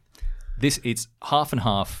it's half and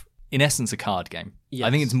half. In essence, a card game. Yes.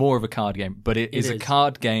 I think it's more of a card game, but it is a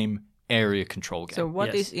card game area control game. So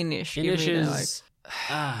what is Inish? Inish is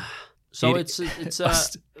so it's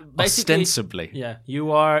ostensibly,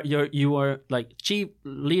 you are like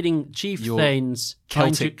leading chieftains,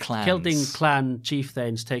 Celtic clans. clan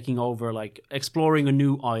chieftains taking over, like exploring a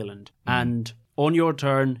new island, and on your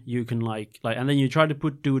turn you can like and then you try to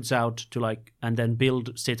put dudes out to like and then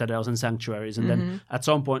build citadels and sanctuaries, and then at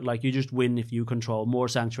some point like you just win if you control more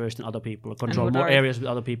sanctuaries than other people, or control more areas with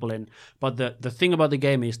other people in. But the thing about the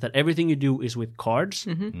game is that everything you do is with cards.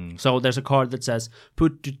 So there's a card that says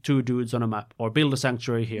put 2 dudes on a map, or build a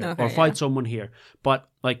sanctuary here, or fight someone here. But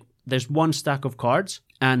like there's one stack of cards,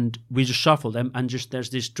 and we just shuffle them, and just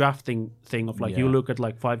there's this drafting thing of like you look at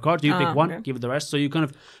like 5 cards, you pick one, give it the rest, so you kind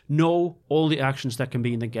of know all the actions that can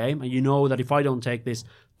be in the game, and you know that if I don't take this,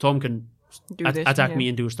 Tom can attack me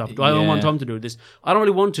and do stuff. I don't want Tom to do this. I don't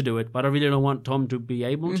really want to do it, but I really don't want Tom to be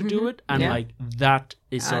able to do it, and like that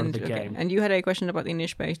is sort of the game. And you had a question about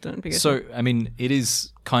Inish based on because so I mean it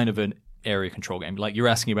is kind of an area control game. Like you're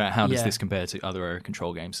asking about how does this compare to other area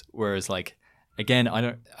control games, whereas like again,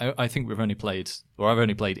 I think I've only played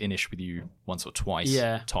Inish with you once or twice,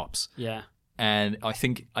 tops. Yeah. And I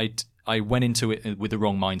think I went into it with the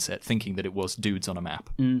wrong mindset, thinking that it was dudes on a map.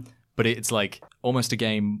 But it's like almost a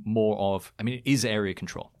game more of, I mean, it is area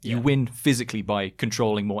control. You win physically by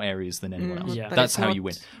controlling more areas than anyone else. That's how you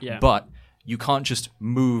win. But you can't just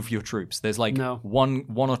move your troops. There's like one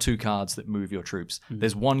or 2 cards that move your troops.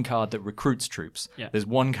 There's one card that recruits troops. There's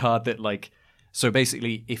one card that like... So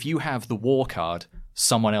basically, if you have the war card,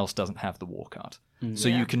 someone else doesn't have the war card. So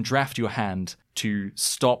you can draft your hand to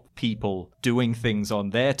stop people doing things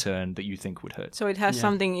on their turn that you think would hurt. So it has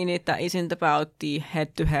something in it that isn't about the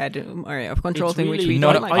head-to-head area of control thing, which we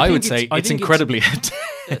don't like. I would say it's incredibly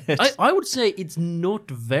head-to-head. I would say it's not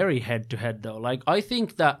very head-to-head, though. Like I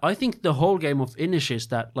think the whole game of Inish is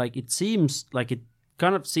that like it seems like it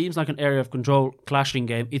kind of seems like an area of control clashing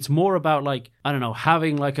game. It's more about like, I don't know,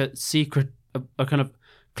 having like a secret, a kind of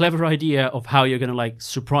clever idea of how you're gonna like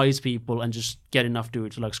surprise people and just get enough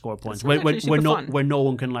dudes to like score points when no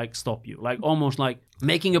one can like stop you, like almost like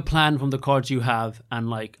making a plan from the cards you have. And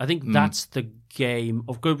like I think that's the game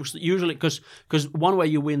of course usually because one way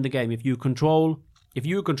you win the game if you control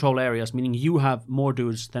areas, meaning you have more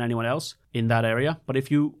dudes than anyone else in that area. But if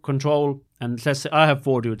you control, and let's say I have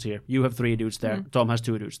 4 dudes here, you have 3 dudes there, Tom has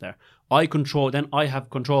 2 dudes there. I have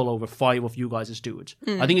control over 5 of you guys' dudes.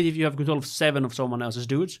 I think if you have control of 7 of someone else's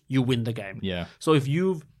dudes, you win the game. Yeah. So if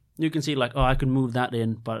you can see like, oh, I can move that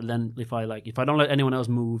in, but then if I don't let anyone else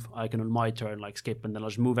move, I can on my turn like skip, and then I'll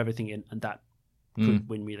just move everything in, and that could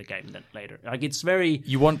win me the game then later. Like it's very...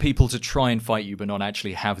 You want people to try and fight you, but not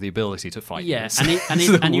actually have the ability to fight you. Yeah,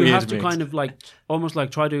 and you have to kind of like almost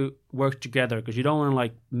like try to work together, because you don't want to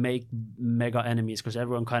like make mega enemies, because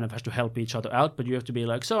everyone kind of has to help each other out. But you have to be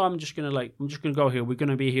like, so I'm just gonna go here. We're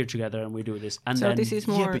gonna be here together, and we do this. And so then this is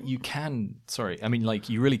more... Yeah, but you can. Sorry, I mean, like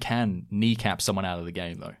you really can kneecap someone out of the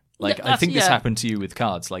game though. Like I think this happened to you with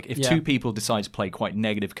cards. Like if 2 people decide to play quite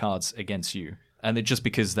negative cards against you. And just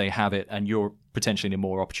because they have it and you're potentially in a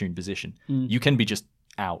more opportune position, you can be just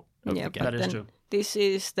out of the game. That is true. This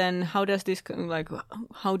is then, how does this, like,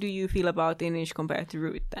 how do you feel about Inish compared to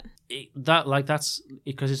Root then? That's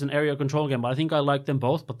because it's an area control game, but I think I like them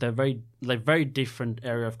both, but they're very different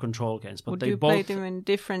area of control games. But Would they you both play them in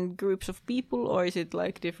different groups of people, or is it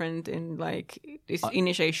like different in like, is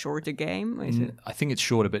Inish a shorter game? Is it? I think it's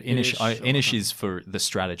shorter, but Inish shorter. Inish is for the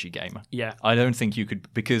strategy gamer. Yeah. I don't think you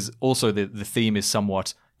could, because also the theme is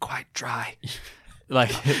somewhat quite dry.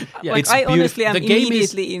 Like, Yeah. Like, it's I honestly am the game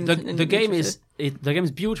is immediately the game is the game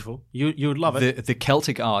is beautiful. You would love it the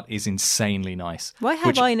Celtic art is insanely nice. Why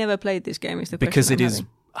have I never played this game? Is the Because question it I'm is. having.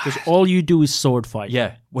 because all you do is sword fight.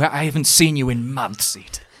 Yeah, where I haven't seen you in months,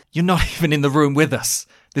 Ed. You're not even in the room with us.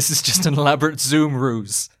 This is just an elaborate Zoom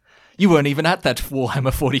ruse. You weren't even at that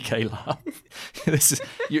Warhammer 40k laugh.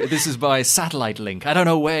 This is by satellite link. I don't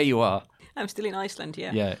know where you are. I'm still in Iceland.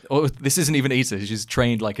 Yeah. Yeah. Oh, this isn't even Ita. She's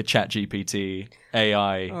trained like a ChatGPT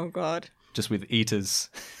AI, Oh God. just with Ita's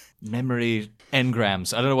memory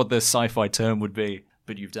engrams. I don't know what the sci-fi term would be,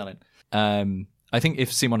 but you've done it. I think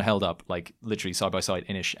if Simon held up like literally side by side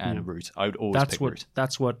Inish and Root, I would always pick Root.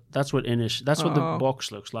 That's what Inish. That's what the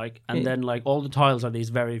box looks like, and then like all the tiles are these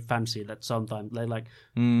very fancy. That sometimes they're like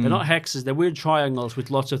they're not hexes. They're weird triangles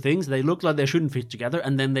with lots of things. They look like they shouldn't fit together,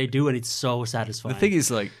 and then they do, and it's so satisfying. The thing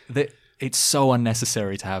is, like, it's so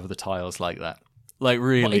unnecessary to have the tiles like that. Like,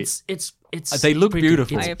 really, it's they look pretty.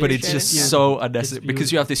 beautiful, I but it's appreciate just it, yeah. so unnecessary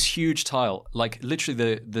because you have this huge tile. Like,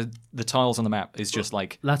 literally, the tiles on the map is just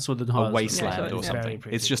like That's what the a tiles wasteland Yeah, or so very something.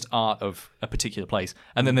 pretty. It's just art of a particular place,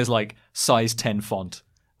 and then there's like size 10 font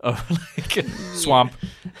of like a swamp,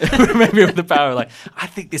 maybe with the power. Like, I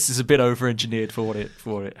think this is a bit over-engineered for what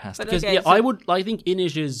it has to. But be. Because okay, so- I think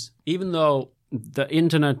Inish is, even though the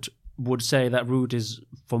internet would say that Root is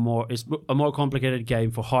a more complicated game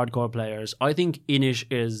for hardcore players, I think Inish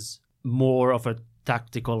is more of a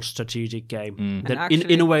tactical strategic game than, And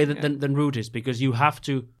actually, in a way than Root is, because you have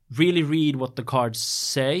to really read what the cards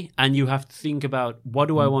say, and you have to think about what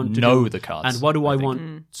do I want to Know do the cards, and what do I think.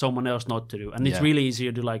 want someone else not to do. And it's Yeah. really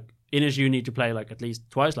easier to like Inish, you need to play like at least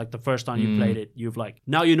twice. Like the first time you played it, you've like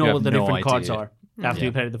now you know You what the have no different cards idea. are after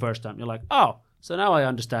you played it the first time. You're like, oh, so now I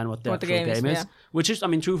understand what the What the actual game is, is. yeah. Which is, I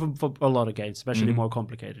mean, true for a lot of games, especially more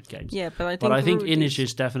complicated games. Yeah, but I think Root Inish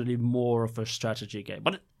is definitely more of a strategy game.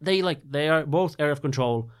 But they are both area of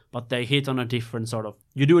control, but they hit on a different sort of.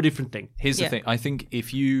 You do a different thing. Here's Yeah. the thing. I think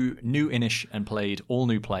if you knew Inish and played all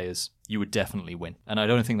new players, you would definitely win. And I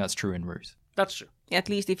don't think that's true in Root. That's true. At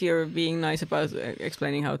least if you're being nice about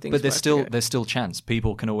explaining how things. But there's work still together. there's still chance.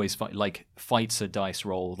 People can always fight. Like, fights a dice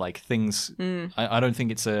roll. Like, things. I don't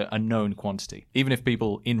think it's a known quantity. Even if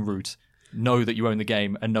people in Root know that you own the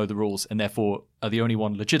game and know the rules, and therefore are the only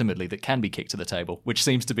one legitimately that can be kicked to the table, which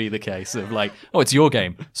seems to be the case of like, oh, it's your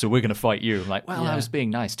game, so we're going to fight you. I'm like, well, I was being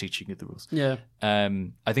nice teaching you the rules. Yeah.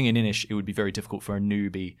 I think in Inish it would be very difficult for a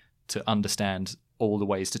newbie to understand all the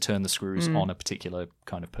ways to turn the screws on a particular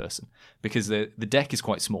kind of person, because the deck is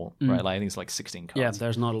quite small, right? Like, I think it's like 16 cards. Yeah,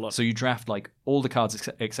 there's not a lot. So you draft like all the cards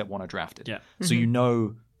except one are drafted. Yeah. So you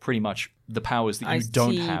know pretty much the powers that you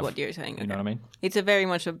don't see have. what you're saying. You know okay. what I mean? It's a very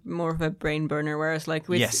much more of a brain burner, whereas like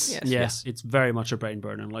with Yes. Yes, it's very much a brain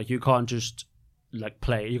burner. Like, you can't just like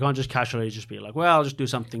play. You can't just casually just be like, well, I'll just do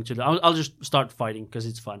something to. I'll just start fighting because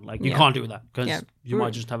it's fun. Like, you Yeah. can't do that because Yeah. you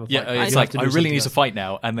might just have a fight. Yeah, You it's have like to I do really something need to else. fight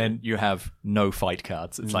now, and then you have no fight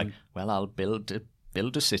cards. It's like, well, I'll build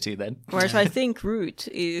a city then. Whereas I think Root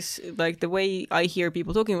is like, the way I hear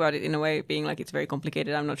people talking about it in a way being like it's very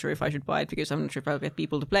complicated. I'm not sure if I should buy it because I'm not sure if I'll get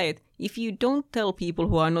people to play it. If you don't tell people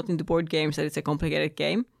who are not into board games that it's a complicated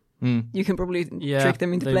game, you can probably trick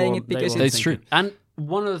them into they playing won't- it they because won't It's think true. it. And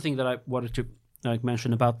one other thing that I wanted to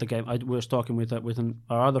mention about the game, I was talking with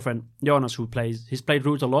our other friend Jonas, he's played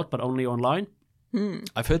Root a lot, but only online.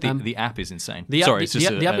 I've heard the app is insane. The Sorry, app, it's just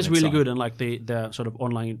the app an is really aside. good, and like the sort of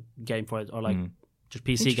online game for it, or like just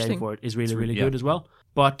PC game Interesting. for it, is really yeah. good as well.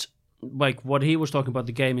 But like what he was talking about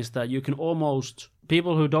the game is that you can almost,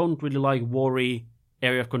 people who don't really like worry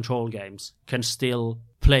area of control games can still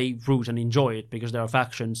play Root and enjoy it, because there are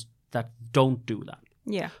factions that don't do that.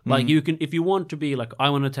 yeah. Like, you can, if you want to be like, I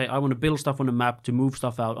want to build stuff on the map to move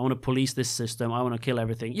stuff out. I want to police this system. I want to kill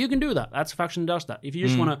everything. You can do that. That's a faction that does that. If you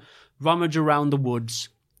just want to rummage around the woods,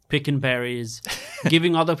 picking berries,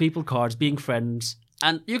 giving other people cards, being friends,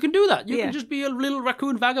 and you can do that. You Yeah. can just be a little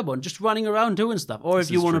raccoon vagabond, just running around doing stuff. Or if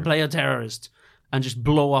you want to play a terrorist and just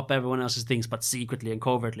blow up everyone else's things, but secretly and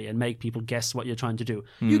covertly, and make people guess what you're trying to do,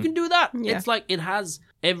 you can do that. Yeah. It's like, it has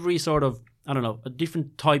every sort of, I don't know,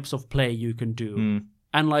 different types of play you can do.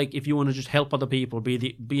 And like, if you want to just help other people, be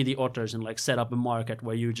the otters and like set up a market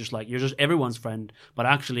where you're just everyone's friend, but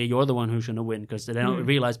actually you're the one who's going to win because they don't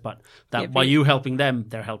realize, but that by you helping them,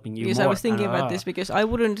 they're helping you. Because more. I was thinking about this because I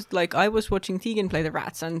wouldn't like. I was watching Tegan play the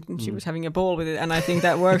rats, and she was having a ball with it, and I think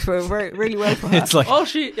that works really well for her. It's like all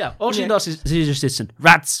she does is she just sits in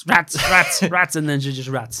rats, and then she just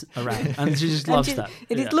rats around, and she just loves that.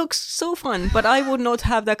 It looks so fun, but I would not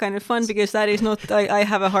have that kind of fun because that is not. I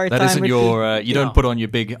have a hard time. That isn't with your. You don't put on your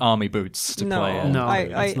big army boots to play. No,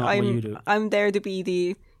 that's not what you do. I'm there to be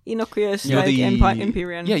the innocuous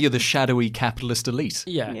Empyrean. Yeah, you're the shadowy capitalist elite.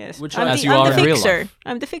 Yeah, yes. Which I'm as the, you I'm are the in real fixer. life.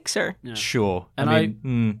 I'm the fixer. Yeah. Sure, and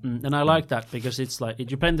I like that because it's like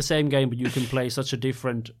you're playing the same game, but you can play such a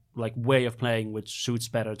different like way of playing, which suits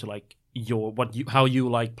better to like how you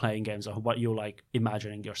like playing games or what you like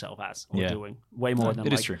imagining yourself as or doing way more than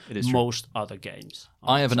most other games.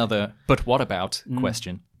 I have another but what about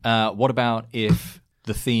question. What about if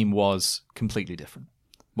the theme was completely different?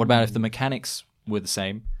 What about if the mechanics were the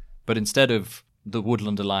same, but instead of the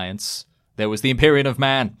Woodland Alliance, there was the Empyrean of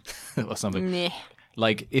Man or something? Meh.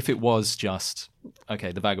 Like if it was just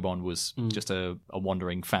the Vagabond was just a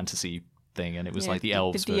wandering fantasy thing, and it was like the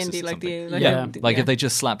elves the versus D&D, something. If they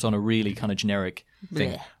just slapped on a really kind of generic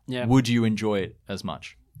thing, would you enjoy it as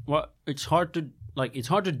much? Well, it's hard to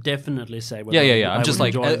definitely say whether I'm just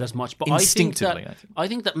like enjoy it as much, but instinctively, I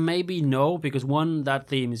think that maybe no, because that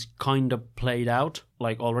theme is kind of played out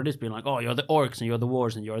like already. It's been like, oh, you're the orcs and you're the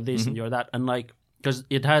wars and you're this and you're that, and like because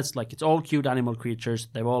it has like it's all cute animal creatures.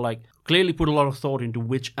 They've all like clearly put a lot of thought into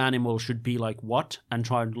which animal should be like what, and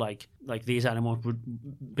try and like these animals would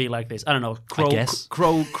be like this. I don't know.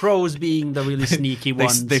 Crows being the really sneaky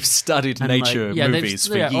ones. They've studied nature movies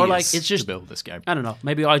for years or like it's just, to build this game. I don't know.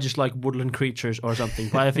 Maybe I just like woodland creatures or something.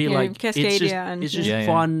 But I feel like it's just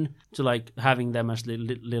fun to like having them as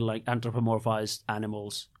little like anthropomorphized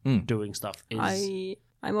animals doing stuff.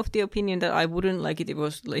 I'm of the opinion that I wouldn't like it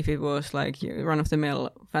if it was like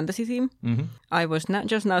run-of-the-mill fantasy theme. Mm-hmm. I was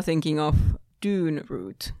just now thinking of Dune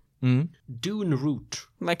Route. Mm-hmm. Dune Route.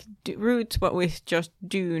 Like Route, but with just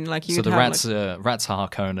Dune. Like so the rats are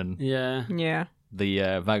Harkonnen. Yeah.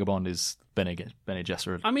 The Vagabond is Bene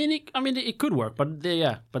Gesserit. I mean, it could work, but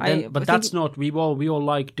that's not. We all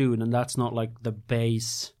like Dune, and that's not like the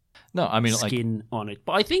base. No, I mean skin on it,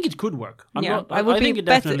 but I think it could work. I think it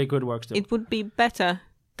better, definitely could work still. It would be better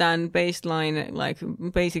than baseline, like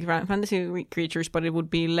basic fantasy creatures, but it would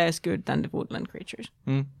be less good than the woodland creatures.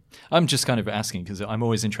 I'm just kind of asking because I'm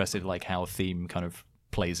always interested in like how a theme kind of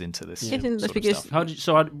plays into this. Sort of stuff. How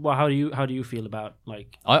do you feel about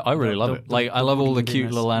like? I really love it. Like I love all the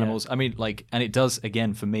cute little animals. Yeah. I mean, like, and it does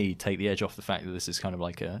again for me take the edge off the fact that this is kind of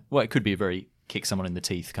like it could be a very kick someone in the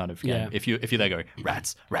teeth kind of game. Yeah. If you're there going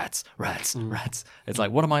rats, it's like,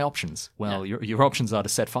 what are my options? Well, your options are to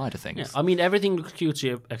set fire to things. Yeah. I mean, everything looks cute to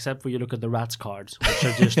you except when you look at the rats cards, which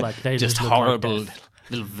are just like they just horrible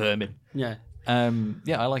little vermin. Yeah.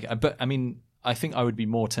 I like it, but I mean, I think I would be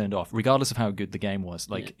more turned off, regardless of how good the game was.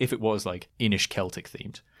 Like, if it was like Inish Celtic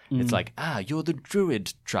themed, it's like, you're the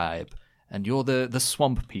Druid tribe, and you're the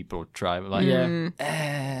Swamp People tribe. Like,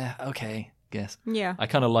 okay. Guess. Yeah. I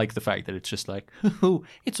kind of like the fact that it's just like, oh,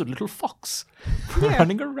 it's a little fox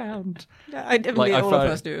running around. Yeah, I definitely all of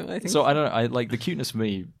us do, I think. So I don't know, I like the cuteness for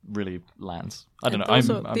me really lands. I don't know.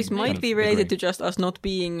 Also, this might be related to just us not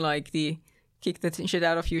being like the kick the shit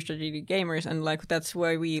out of you strategic gamers, and like that's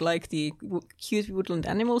why we like the cute woodland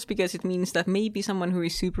animals, because it means that maybe someone who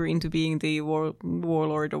is super into being the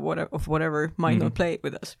warlord or whatever might not play it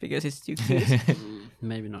with us because it's too cute.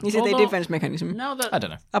 Maybe not. Is it a defense mechanism? I don't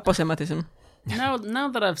know. Aposematism. Now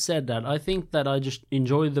that I've said that, I think that I just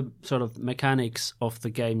enjoy the sort of mechanics of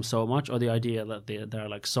the game so much, or the idea that there are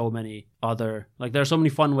like so many other, like there are so many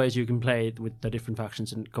fun ways you can play it with the different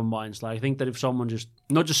factions and combines. Like I think that if someone just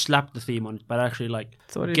not just slapped the theme on it, but actually like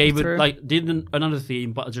gave it like did another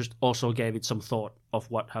theme, but just also gave it some thought of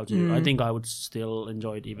how to do. I think I would still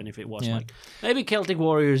enjoy it even if it was like maybe Celtic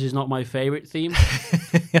Warriors is not my favorite theme.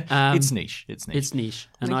 It's niche. It's niche,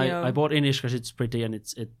 and I bought Inish because it's pretty and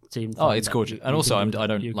it seemed. It's gorgeous, and also I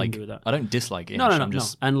don't dislike Inish. No,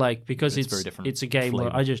 and like because it's very different. It's a game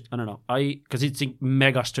where I don't know because it's a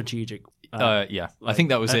mega strategic. I think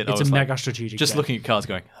that was it. It's a mega strategic. Just game. looking at cards,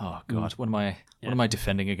 going, "Oh God, what am I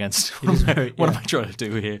defending against? What am I trying to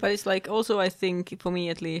do here?" But it's like also, I think for me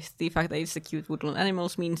at least, the fact that it's the cute woodland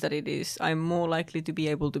animals means that I'm more likely to be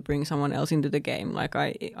able to bring someone else into the game. Like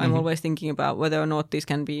I'm always thinking about whether or not this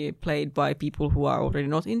can be played by people who are already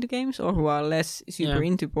not into games or who are less super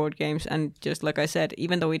into board games. And just like I said,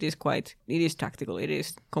 even though it is tactical, it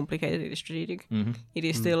is complicated, it is strategic, it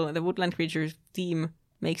is still the woodland creatures theme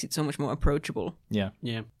makes it so much more approachable. Yeah.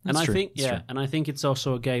 And I true. think That's true. and I think it's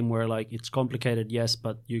also a game where like it's complicated, yes,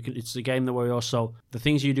 but it's a game where also the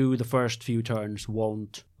things you do the first few turns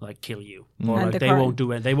won't like kill you, or And like the they won't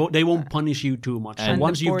do it. They won't punish you too much. And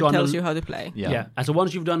once the you've board done tells you how to play. Yeah. And so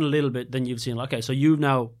once you've done a little bit, then you've seen like, okay, so you've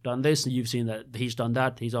now done this, and you've seen that he's done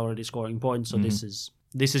that. He's already scoring points, so this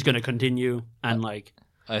is going to continue, and like.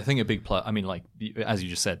 I think a big I mean, like, as you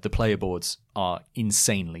just said, the player boards are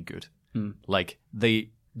insanely good. Like, the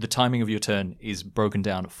timing of your turn is broken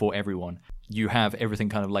down for everyone. You have everything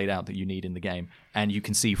kind of laid out that you need in the game, and you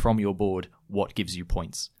can see from your board what gives you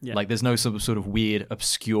points. Yeah. Like, there's no sort of weird,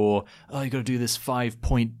 obscure, you got to do this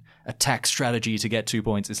 5-point attack strategy to get 2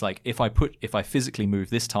 points. It's like, if I physically move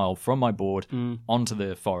this tile from my board onto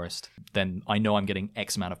the forest, then I know I'm getting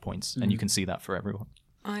X amount of points, and you can see that for everyone.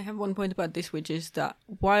 I have one point about this, which is that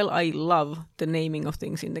while I love the naming of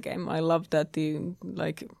things in the game, I love that the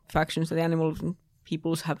like factions, the animal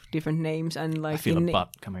peoples have different names, and like I feel a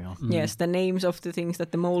butt coming on. Yes, the names of the things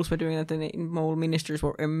that the moles were doing, that the mole ministers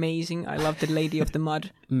were amazing. I love the Lady of the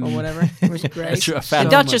Mud or whatever. It was great. The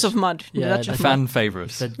Duchess of Mud. Yeah, the fan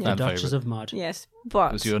favourite. The Duchess of Mud. Yes, but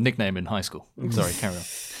it was your nickname in high school. Sorry, carry on.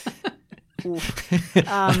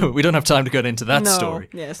 We don't have time to get into that story.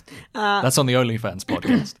 Yes, that's on the OnlyFans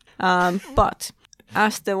podcast. But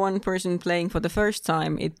as the one person playing for the first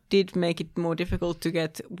time, it did make it more difficult to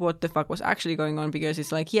get what the fuck was actually going on, because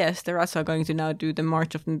it's like, yes, the rats are going to now do the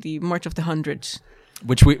March of the Hundreds.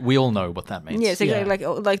 Which we all know what that means. Yes, exactly. Yeah.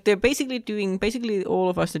 Like they're basically all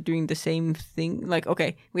of us are doing the same thing. Like,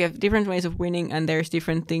 okay, we have different ways of winning, and there's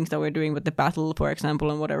different things that we're doing with the battle, for example,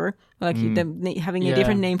 and whatever. Like having a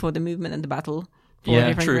different name for the movement and the battle for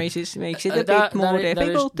different races makes it a bit more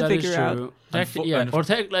difficult to figure out. Or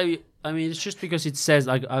technically, I mean, it's just because it says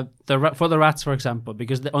like for the rats, for example,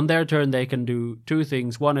 because on their turn they can do two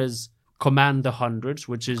things. One is command the hundreds,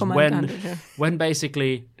 which is when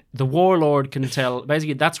basically the warlord can tell.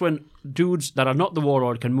 Basically, that's when dudes that are not the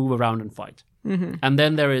warlord can move around and fight. Mm-hmm. And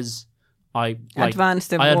then there is I advance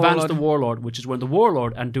the warlord, which is when the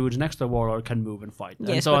warlord and dudes next to the warlord can move and fight.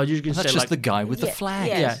 Yes, and so you can that's say just the guy with the flag.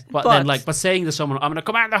 Yes, but then but saying to someone, "I'm going to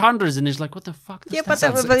command the hundreds," and it's like, "What the fuck?" But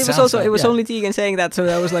it was only Tegan saying that, so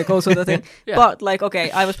that was like also the thing. But like,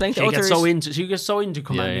 okay, I was playing the authors. She gets so into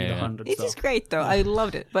commanding the hundreds. It is great though. I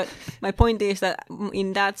loved it. But my point is that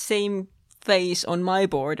in that same phase on my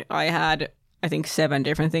board, I had, I think, 7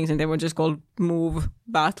 different things, and they were just called move,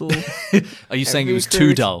 battle. Are you saying it was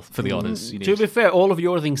too dull for the honors? To be fair, all of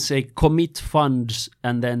your things say commit funds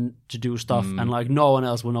and then to do stuff, and like no one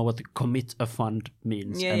else will know what the commit a fund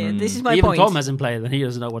means. Yeah, this is my even point. Tom hasn't played, and he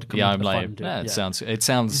doesn't know what commit a fund is. It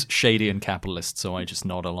sounds shady and capitalist, so I just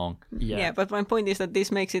nod along. Yeah, but my point is that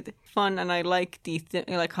this makes it fun, and I like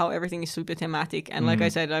like how everything is super thematic, and like I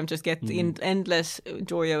said, I'm just getting endless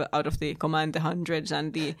joy out of the command the hundreds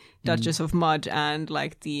and the Duchess of Mud and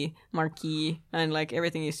like the Marquis, and like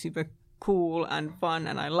everything is super cool and fun,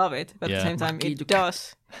 and I love it. But at the same time, it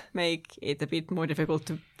does make it a bit more difficult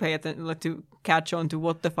to pay attention, like to catch on to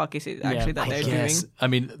what the fuck is it actually that they're doing. I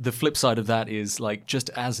mean, the flip side of that is like,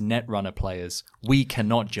 just as Netrunner players, we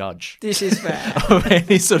cannot judge. This is fair. Of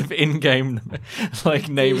any sort of in-game like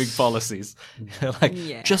naming policies.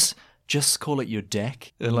 Like just call it your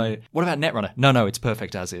deck. Like, what about Netrunner? No, it's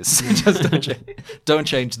perfect as is. Just don't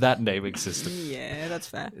change that naming system. Yeah, that's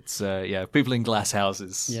fair. It's people in glass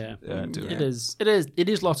houses. It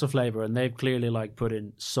is lots of flavor, and they've clearly like put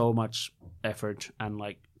in so much effort and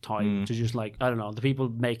like time to just like, I don't know, the people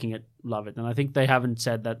making it love it. And I think they haven't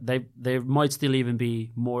said that there might still even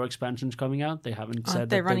be more expansions coming out. They haven't said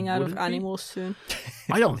they're running out of animals soon.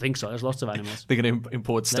 I don't think so. There's lots of animals. They're going to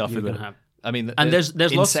import stuff you can have. I mean, and there's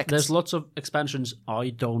lots of expansions I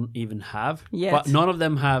don't even have. Yes. But none of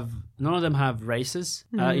them have races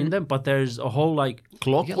in them. But there's a whole like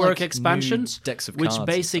clockwork expansions, decks of which cards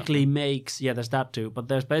basically makes there's that too. But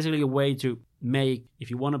there's basically a way to make, if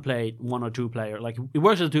you want to play 1 or 2 player, like it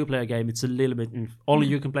works as a 2-player game. It's a little bit only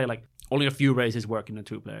you can play like. Only a few races work in a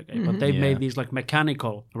 2-player game, but they've made these like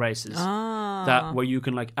mechanical races that where you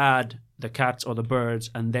can like add the cats or the birds,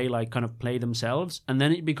 and they like kind of play themselves, and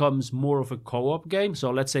then it becomes more of a co-op game.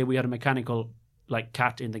 So let's say we had a mechanical like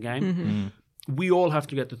cat in the game. We all have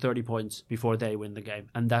to get to 30 points before they win the game,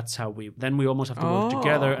 and that's how we almost have to work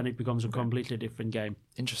together, and it becomes a completely different game.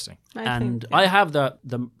 Interesting. I have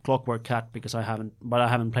the clockwork cat because I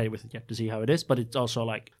haven't played with it yet to see how it is, but it's also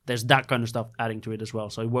like there's that kind of stuff adding to it as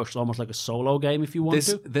well, so it works almost like a solo game if you want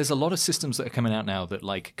to. There's a lot of systems that are coming out now that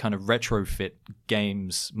like kind of retrofit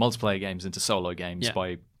games, multiplayer games, into solo games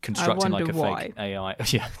by constructing like a fake AI.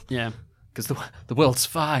 Yeah. Because the world's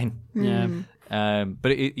fine. Yeah.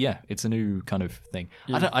 But it's a new kind of thing.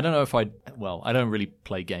 I don't know if I don't really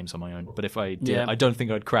play games on my own, but if I did, I don't think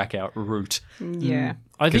I'd crack out Root. Yeah.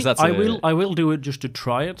 I think I will do it just to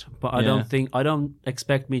try it, but I don't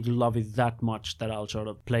expect me to love it that much that I'll sort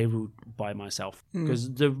of play Root by myself.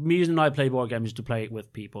 Because the reason I play board games is to play it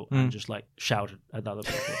with people and just like shout it at other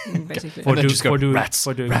people. Basically. for doing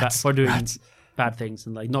rats, bad things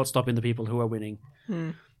and like not stopping the people who are winning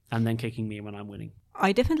and then kicking me when I'm winning.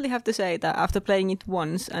 I definitely have to say that after playing it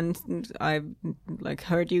once, and I've like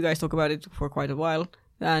heard you guys talk about it for quite a while,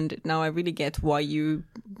 and now I really get why you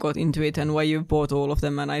got into it and why you bought all of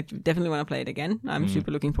them, and I definitely want to play it again. I'm super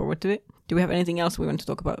looking forward to it. Do we have anything else we want to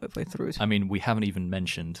talk about with Root? I mean, we haven't even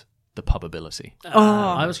mentioned the pub ability.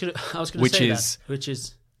 I was gonna say which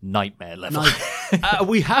is nightmare level.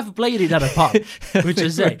 We have played it at a pub, which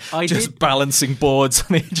is balancing boards on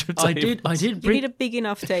the edge of tables. I did. You need a big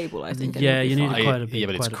enough table, I think. Yeah, you need quite a big. Yeah,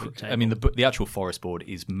 but big table. I mean, the actual forest board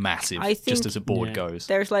is massive. Just as a board goes.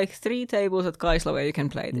 There's like 3 tables at Kaisla where you can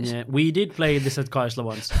play this. Yeah, we did play this at Kaisla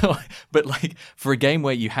once. But like for a game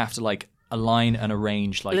where you have to like align and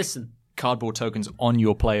arrange like cardboard tokens on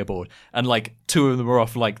your player board, and like 2 of them are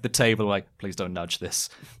off like the table, like please don't nudge this.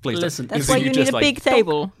 Please listen. That's why you need a big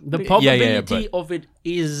table. The probability of it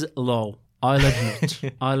is low. I'll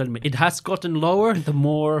admit. It has gotten lower the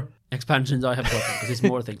more expansions I have gotten because it's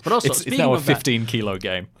more things. But also, it's now a 15-kilo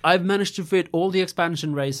game. I've managed to fit all the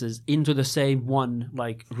expansion races into the same one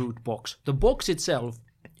like Root box. The box itself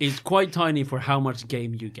is quite tiny for how much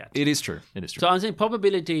game you get. It is true. So I'm saying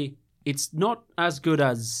probability. It's not as good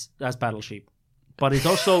as Battleship, but it's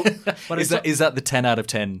also. But is that the 10 out of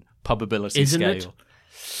 10 probability scale? It?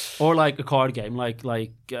 Or like a card game, like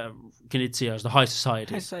Knizia's The High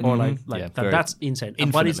Society, or like that. That's insane.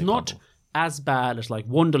 But it's not as bad as like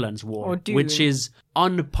Wonderland's War, which is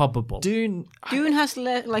unpubbable. Dune has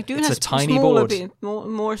Dune has a tiny smaller board.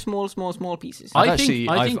 more small pieces. I've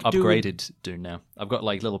upgraded Dune now. I've got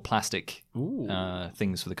like little plastic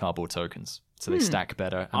things for the cardboard tokens, so they stack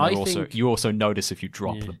better. And you also notice if you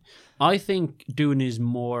drop them. I think Dune is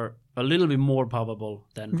a little bit more probable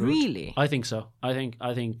than Root. Really? I think so. I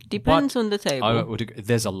think depends on the table.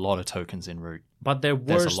 There's a lot of tokens in Root. But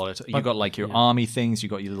there's a lot of you got like your army things, you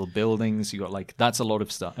got your little buildings, you got like that's a lot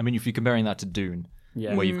of stuff. I mean, if you're comparing that to Dune,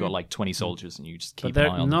 where you've got like 20 soldiers and you just keep an eye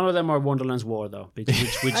on none of them are Wonderland's War though, which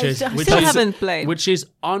haven't played, which is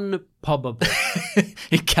unprobable.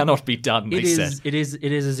 It cannot be done. It is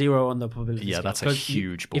a 0 on the probability. Yeah, scale. that's a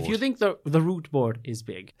huge board. If you think the Root board is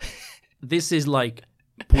big, this is like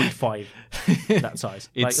 0.5 that size.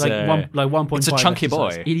 It's like 1.5. It's a chunky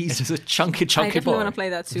boy. Size. It is. It's a chunky I definitely boy. want to play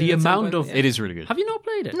that soon. The amount of it is really good. Have you not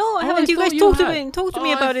played it? No, I haven't. You guys talked to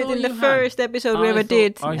me about it in the first episode we ever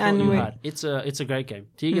did. It's a great game.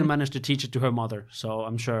 Tegan managed to teach it to her mother, so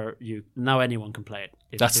I'm sure now anyone can play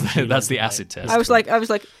it. That's the acid test. I was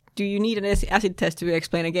like, do you need an acid test to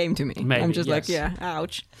explain a game to me? Maybe, I'm just like,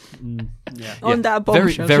 ouch. Yeah. On that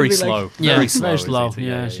bombshell. Very slow. Very slow.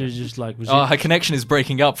 Yeah, she's just like. Her connection is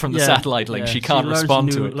breaking up from the satellite link. She can't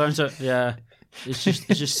respond to it. It's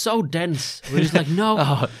just so dense. We're just like,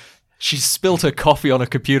 no. She spilled her coffee on a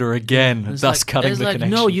computer again, thus cutting the connection.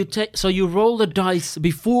 No, you roll the dice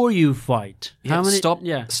before you fight. Yeah,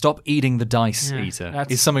 stop eating the dice, Eater.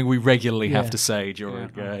 Is something we regularly have to say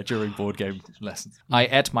during board game lessons. I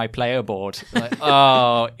ate my player board. Like,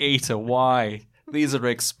 oh, Eater, why? These are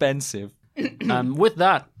expensive. With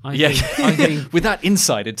that, I think with that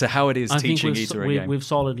insight into how it is teaching Eater a game, we've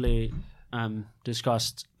solidly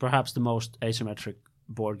discussed perhaps the most asymmetric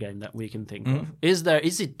board game that we can think of. Is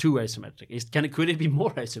it too asymmetric? Could it be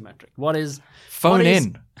more asymmetric? Phone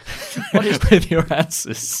in with your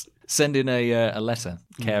answers. Send in a letter,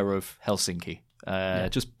 care of Helsinki.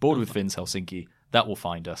 Just Board with Finns Helsinki. That will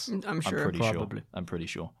find us. I'm pretty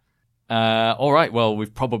sure. All right. Well,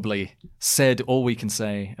 we've probably said all we can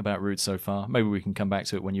say about Root so far. Maybe we can come back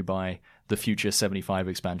to it when you buy the future 75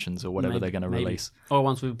 expansions or whatever they're going to release. Or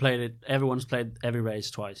once we've played it, everyone's played every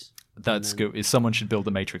race twice. That's good. If someone should build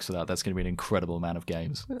the Matrix for that, that's going to be an incredible amount of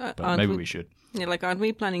games. But maybe we should. Yeah, like aren't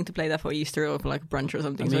we planning to play that for Easter or for like brunch or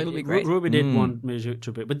something? So it'll be great. Ruby did want me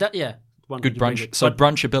to play, but that good brunch. So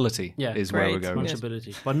brunchability is where we're going.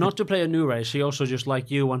 Brunchability, but not to play a new race. She also just like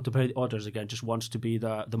you want to play the otters again. Just wants to be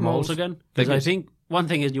the moles again. Because I think one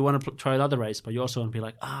thing is you want to try another race, but you also want to be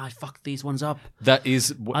like, I fucked these ones up. That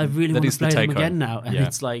is. I really want to play them again now, and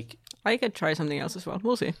it's like I could try something else as well.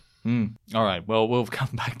 We'll see. All right. Well, we'll come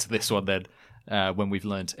back to this one then when we've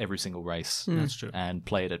learnt every single race. That's true. And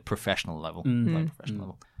play it at professional level.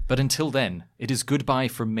 Level. But until then, it is goodbye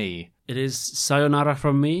from me. It is sayonara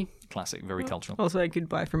from me. Classic, very cultural. Also, a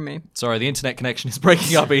goodbye from me. Sorry, the internet connection is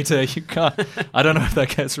breaking up, Ita. You can't. I don't know if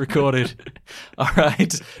that gets recorded. All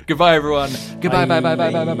right. Goodbye, everyone. Goodbye. Bye. Bye.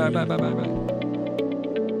 Bye. Bye. Bye. Bye. Bye. Bye. Bye.